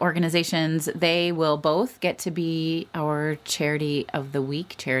organizations. They will both get to be our charities of the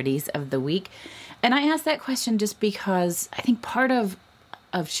week. And I ask that question just because I think part of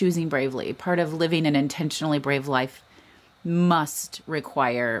choosing bravely, part of living an intentionally brave life must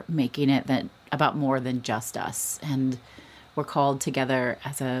require making it about more than just us. And we're called together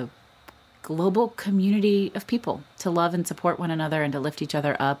as a global community of people to love and support one another and to lift each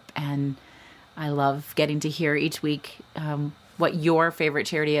other up. And I love getting to hear each week what your favorite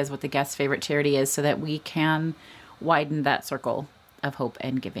charity is, what the guest's favorite charity is, so that we can widen that circle of hope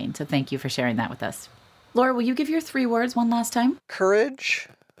and giving. So thank you for sharing that with us. Laura, will you give your 3 words one last time? Courage,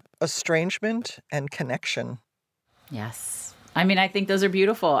 estrangement, and connection. Yes. I mean, I think those are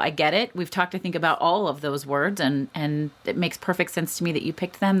beautiful. I get it. We've talked, I think, about all of those words, and it makes perfect sense to me that you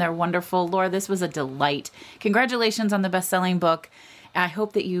picked them. They're wonderful. Laura, this was a delight. Congratulations on the best-selling book. I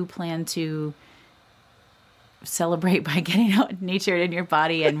hope that you plan to celebrate by getting out in nature in your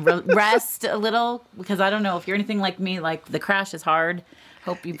body and rest a little, because I don't know if you're anything like me, like the crash is hard.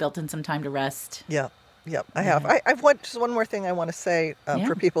 Hope you built in some time to rest. Yeah. I have. I've just one more thing I want to say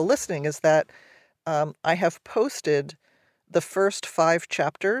for people listening is that I have posted the first 5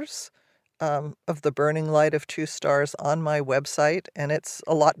 chapters of The Burning Light of 2 Stars on my website, and it's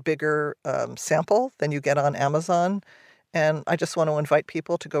a lot bigger sample than you get on Amazon. And I just want to invite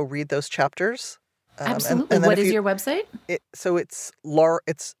people to go read those chapters. Absolutely. What is your website? It's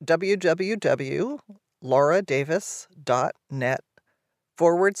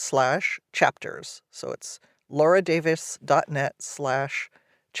www.lauradavis.net/chapters. So it's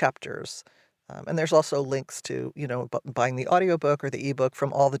lauradavis.net/chapters. And there's also links to, buying the audiobook or the ebook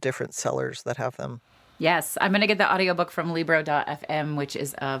from all the different sellers that have them. Yes, I'm going to get the audiobook from Libro.fm, which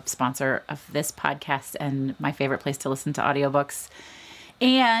is a sponsor of this podcast and my favorite place to listen to audiobooks.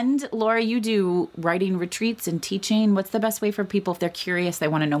 And Laura, you do writing retreats and teaching. What's the best way for people, if they're curious, they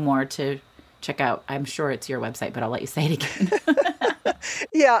want to know more, to check out? I'm sure it's your website, but I'll let you say it again.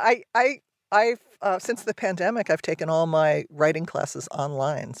 Yeah, I've since the pandemic, I've taken all my writing classes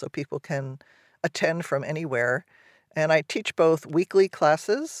online, so people can attend from anywhere. And I teach both weekly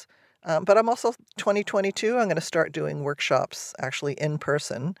classes, but I'm also, 2022, I'm going to start doing workshops actually in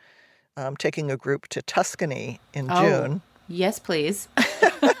person, taking a group to Tuscany in June. Yes, please.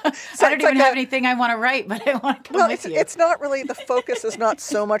 I don't even have anything I want to write, but I want to come with you. It's not really, the focus is not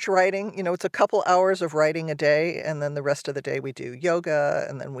so much writing. It's a couple hours of writing a day, and then the rest of the day we do yoga,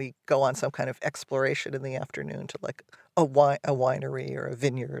 and then we go on some kind of exploration in the afternoon to like a winery or a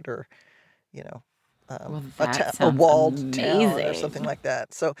vineyard or, a walled town or something like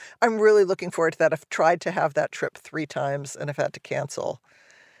that. So I'm really looking forward to that. I've tried to have that trip 3 times and have had to cancel.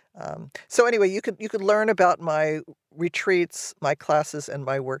 So anyway, you could learn about my retreats, my classes, and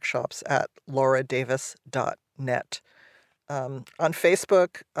my workshops at lauradavis.net. On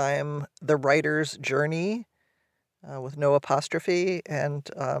Facebook, I'm The Writer's Journey with no apostrophe, and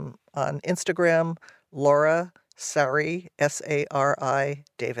on Instagram, Laura Sari, Sari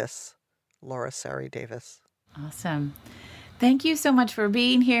Davis. Laura Sari Davis. Awesome. Thank you so much for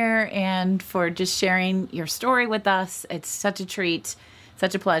being here and for just sharing your story with us. It's such a treat.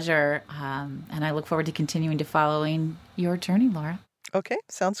 Such a pleasure, and I look forward to continuing to following your journey, Laura. Okay,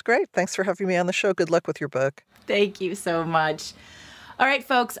 sounds great. Thanks for having me on the show. Good luck with your book. Thank you so much. All right,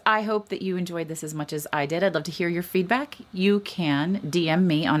 folks, I hope that you enjoyed this as much as I did. I'd love to hear your feedback. You can DM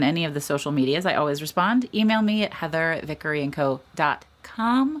me on any of the social medias. I always respond. Email me at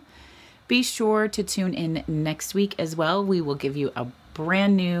heathervickeryandco.com. Be sure to tune in next week as well. We will give you a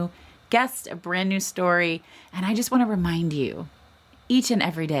brand new guest, a brand new story, and I just want to remind you each and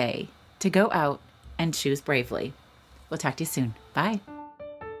every day to go out and choose bravely. We'll talk to you soon. Bye.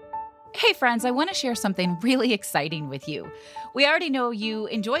 Hey friends, I want to share something really exciting with you. We already know you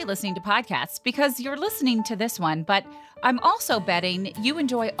enjoy listening to podcasts because you're listening to this one, but I'm also betting you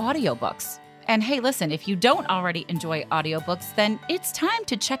enjoy audiobooks. And hey, listen, if you don't already enjoy audiobooks, then it's time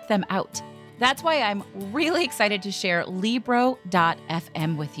to check them out. That's why I'm really excited to share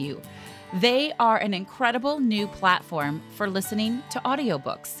Libro.fm with you. They are an incredible new platform for listening to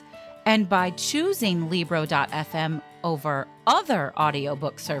audiobooks. And by choosing Libro.fm over other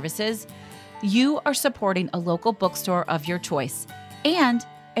audiobook services, you are supporting a local bookstore of your choice and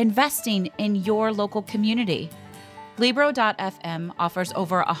investing in your local community. Libro.fm offers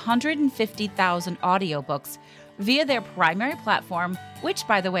over 150,000 audiobooks via their primary platform, which,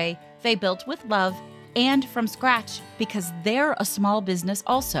 by the way, they built with love and from scratch because they're a small business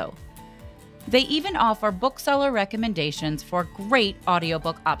also. They even offer bookseller recommendations for great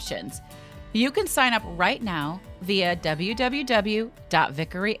audiobook options. You can sign up right now via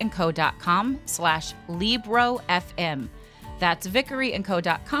www.vickeryandco.com/LibroFM. That's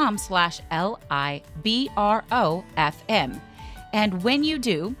vickeryandco.com/LIBROFM. And when you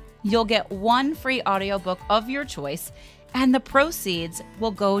do, you'll get 1 free audiobook of your choice, and the proceeds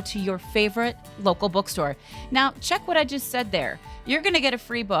will go to your favorite local bookstore. Now, check what I just said there. You're going to get a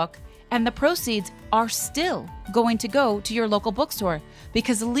free book, and the proceeds are still going to go to your local bookstore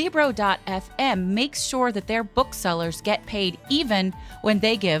because Libro.fm makes sure that their booksellers get paid even when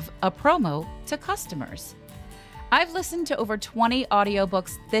they give a promo to customers. I've listened to over 20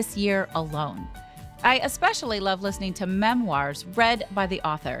 audiobooks this year alone. I especially love listening to memoirs read by the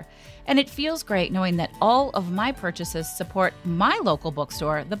author, and it feels great knowing that all of my purchases support my local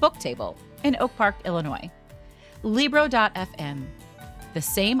bookstore, The Book Table, in Oak Park, Illinois. Libro.fm. The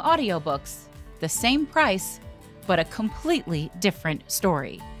same audiobooks, the same price, but a completely different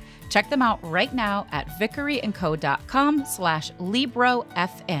story. Check them out right now at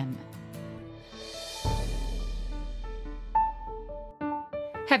vickeryandco.com/LibroFM.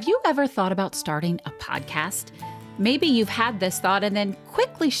 Have you ever thought about starting a podcast? Maybe you've had this thought and then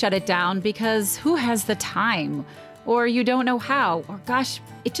quickly shut it down because who has the time? Or you don't know how, or gosh,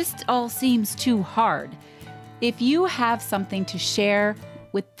 it just all seems too hard. If you have something to share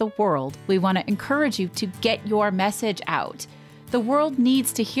with the world, we want to encourage you to get your message out. The world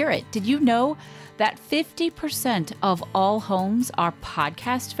needs to hear it. Did you know that 50% of all homes are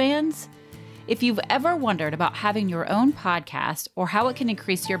podcast fans? If you've ever wondered about having your own podcast or how it can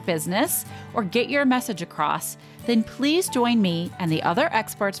increase your business or get your message across, then please join me and the other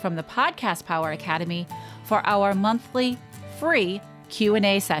experts from the Podcast Power Academy for our monthly free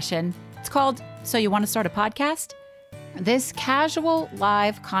Q&A session. It's called So You Want to Start a Podcast? This casual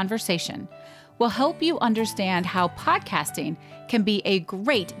live conversation will help you understand how podcasting can be a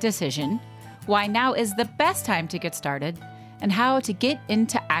great decision, why now is the best time to get started, and how to get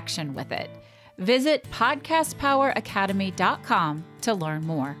into action with it. Visit podcastpoweracademy.com to learn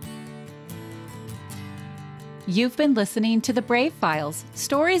more. You've been listening to The Brave Files,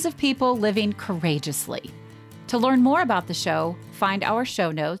 stories of people living courageously. To learn more about the show, find our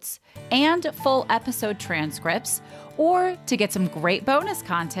show notes and full episode transcripts, or to get some great bonus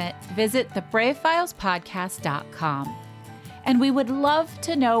content, visit thebravefilespodcast.com. And we would love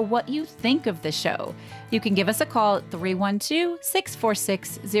to know what you think of the show. You can give us a call at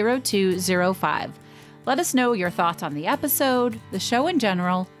 312-646-0205. Let us know your thoughts on the episode, the show in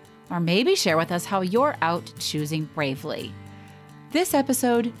general, or maybe share with us how you're out choosing bravely. This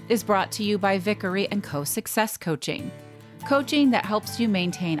episode is brought to you by Vickery & Co. Success Coaching. Coaching that helps you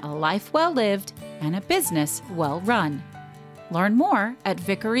maintain a life well lived and a business well run. Learn more at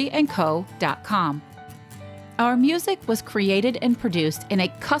vickeryandco.com. Our music was created and produced in a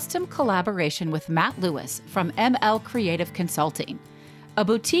custom collaboration with Matt Lewis from ML Creative Consulting, a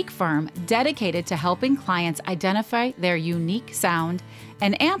boutique firm dedicated to helping clients identify their unique sound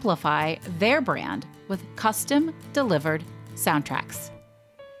and amplify their brand with custom delivered soundtracks.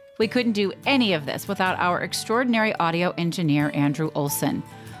 We couldn't do any of this without our extraordinary audio engineer, Andrew Olson.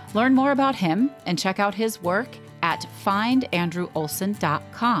 Learn more about him and check out his work at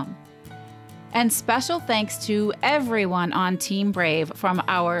findandrewolson.com. And special thanks to everyone on Team Brave, from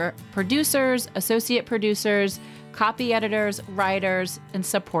our producers, associate producers, copy editors, writers, and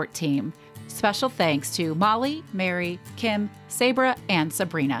support team. Special thanks to Molly, Mary, Kim, Sabra, and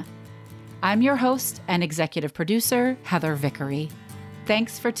Sabrina. I'm your host and executive producer, Heather Vickery.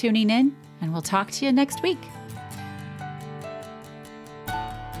 Thanks for tuning in, and we'll talk to you next week.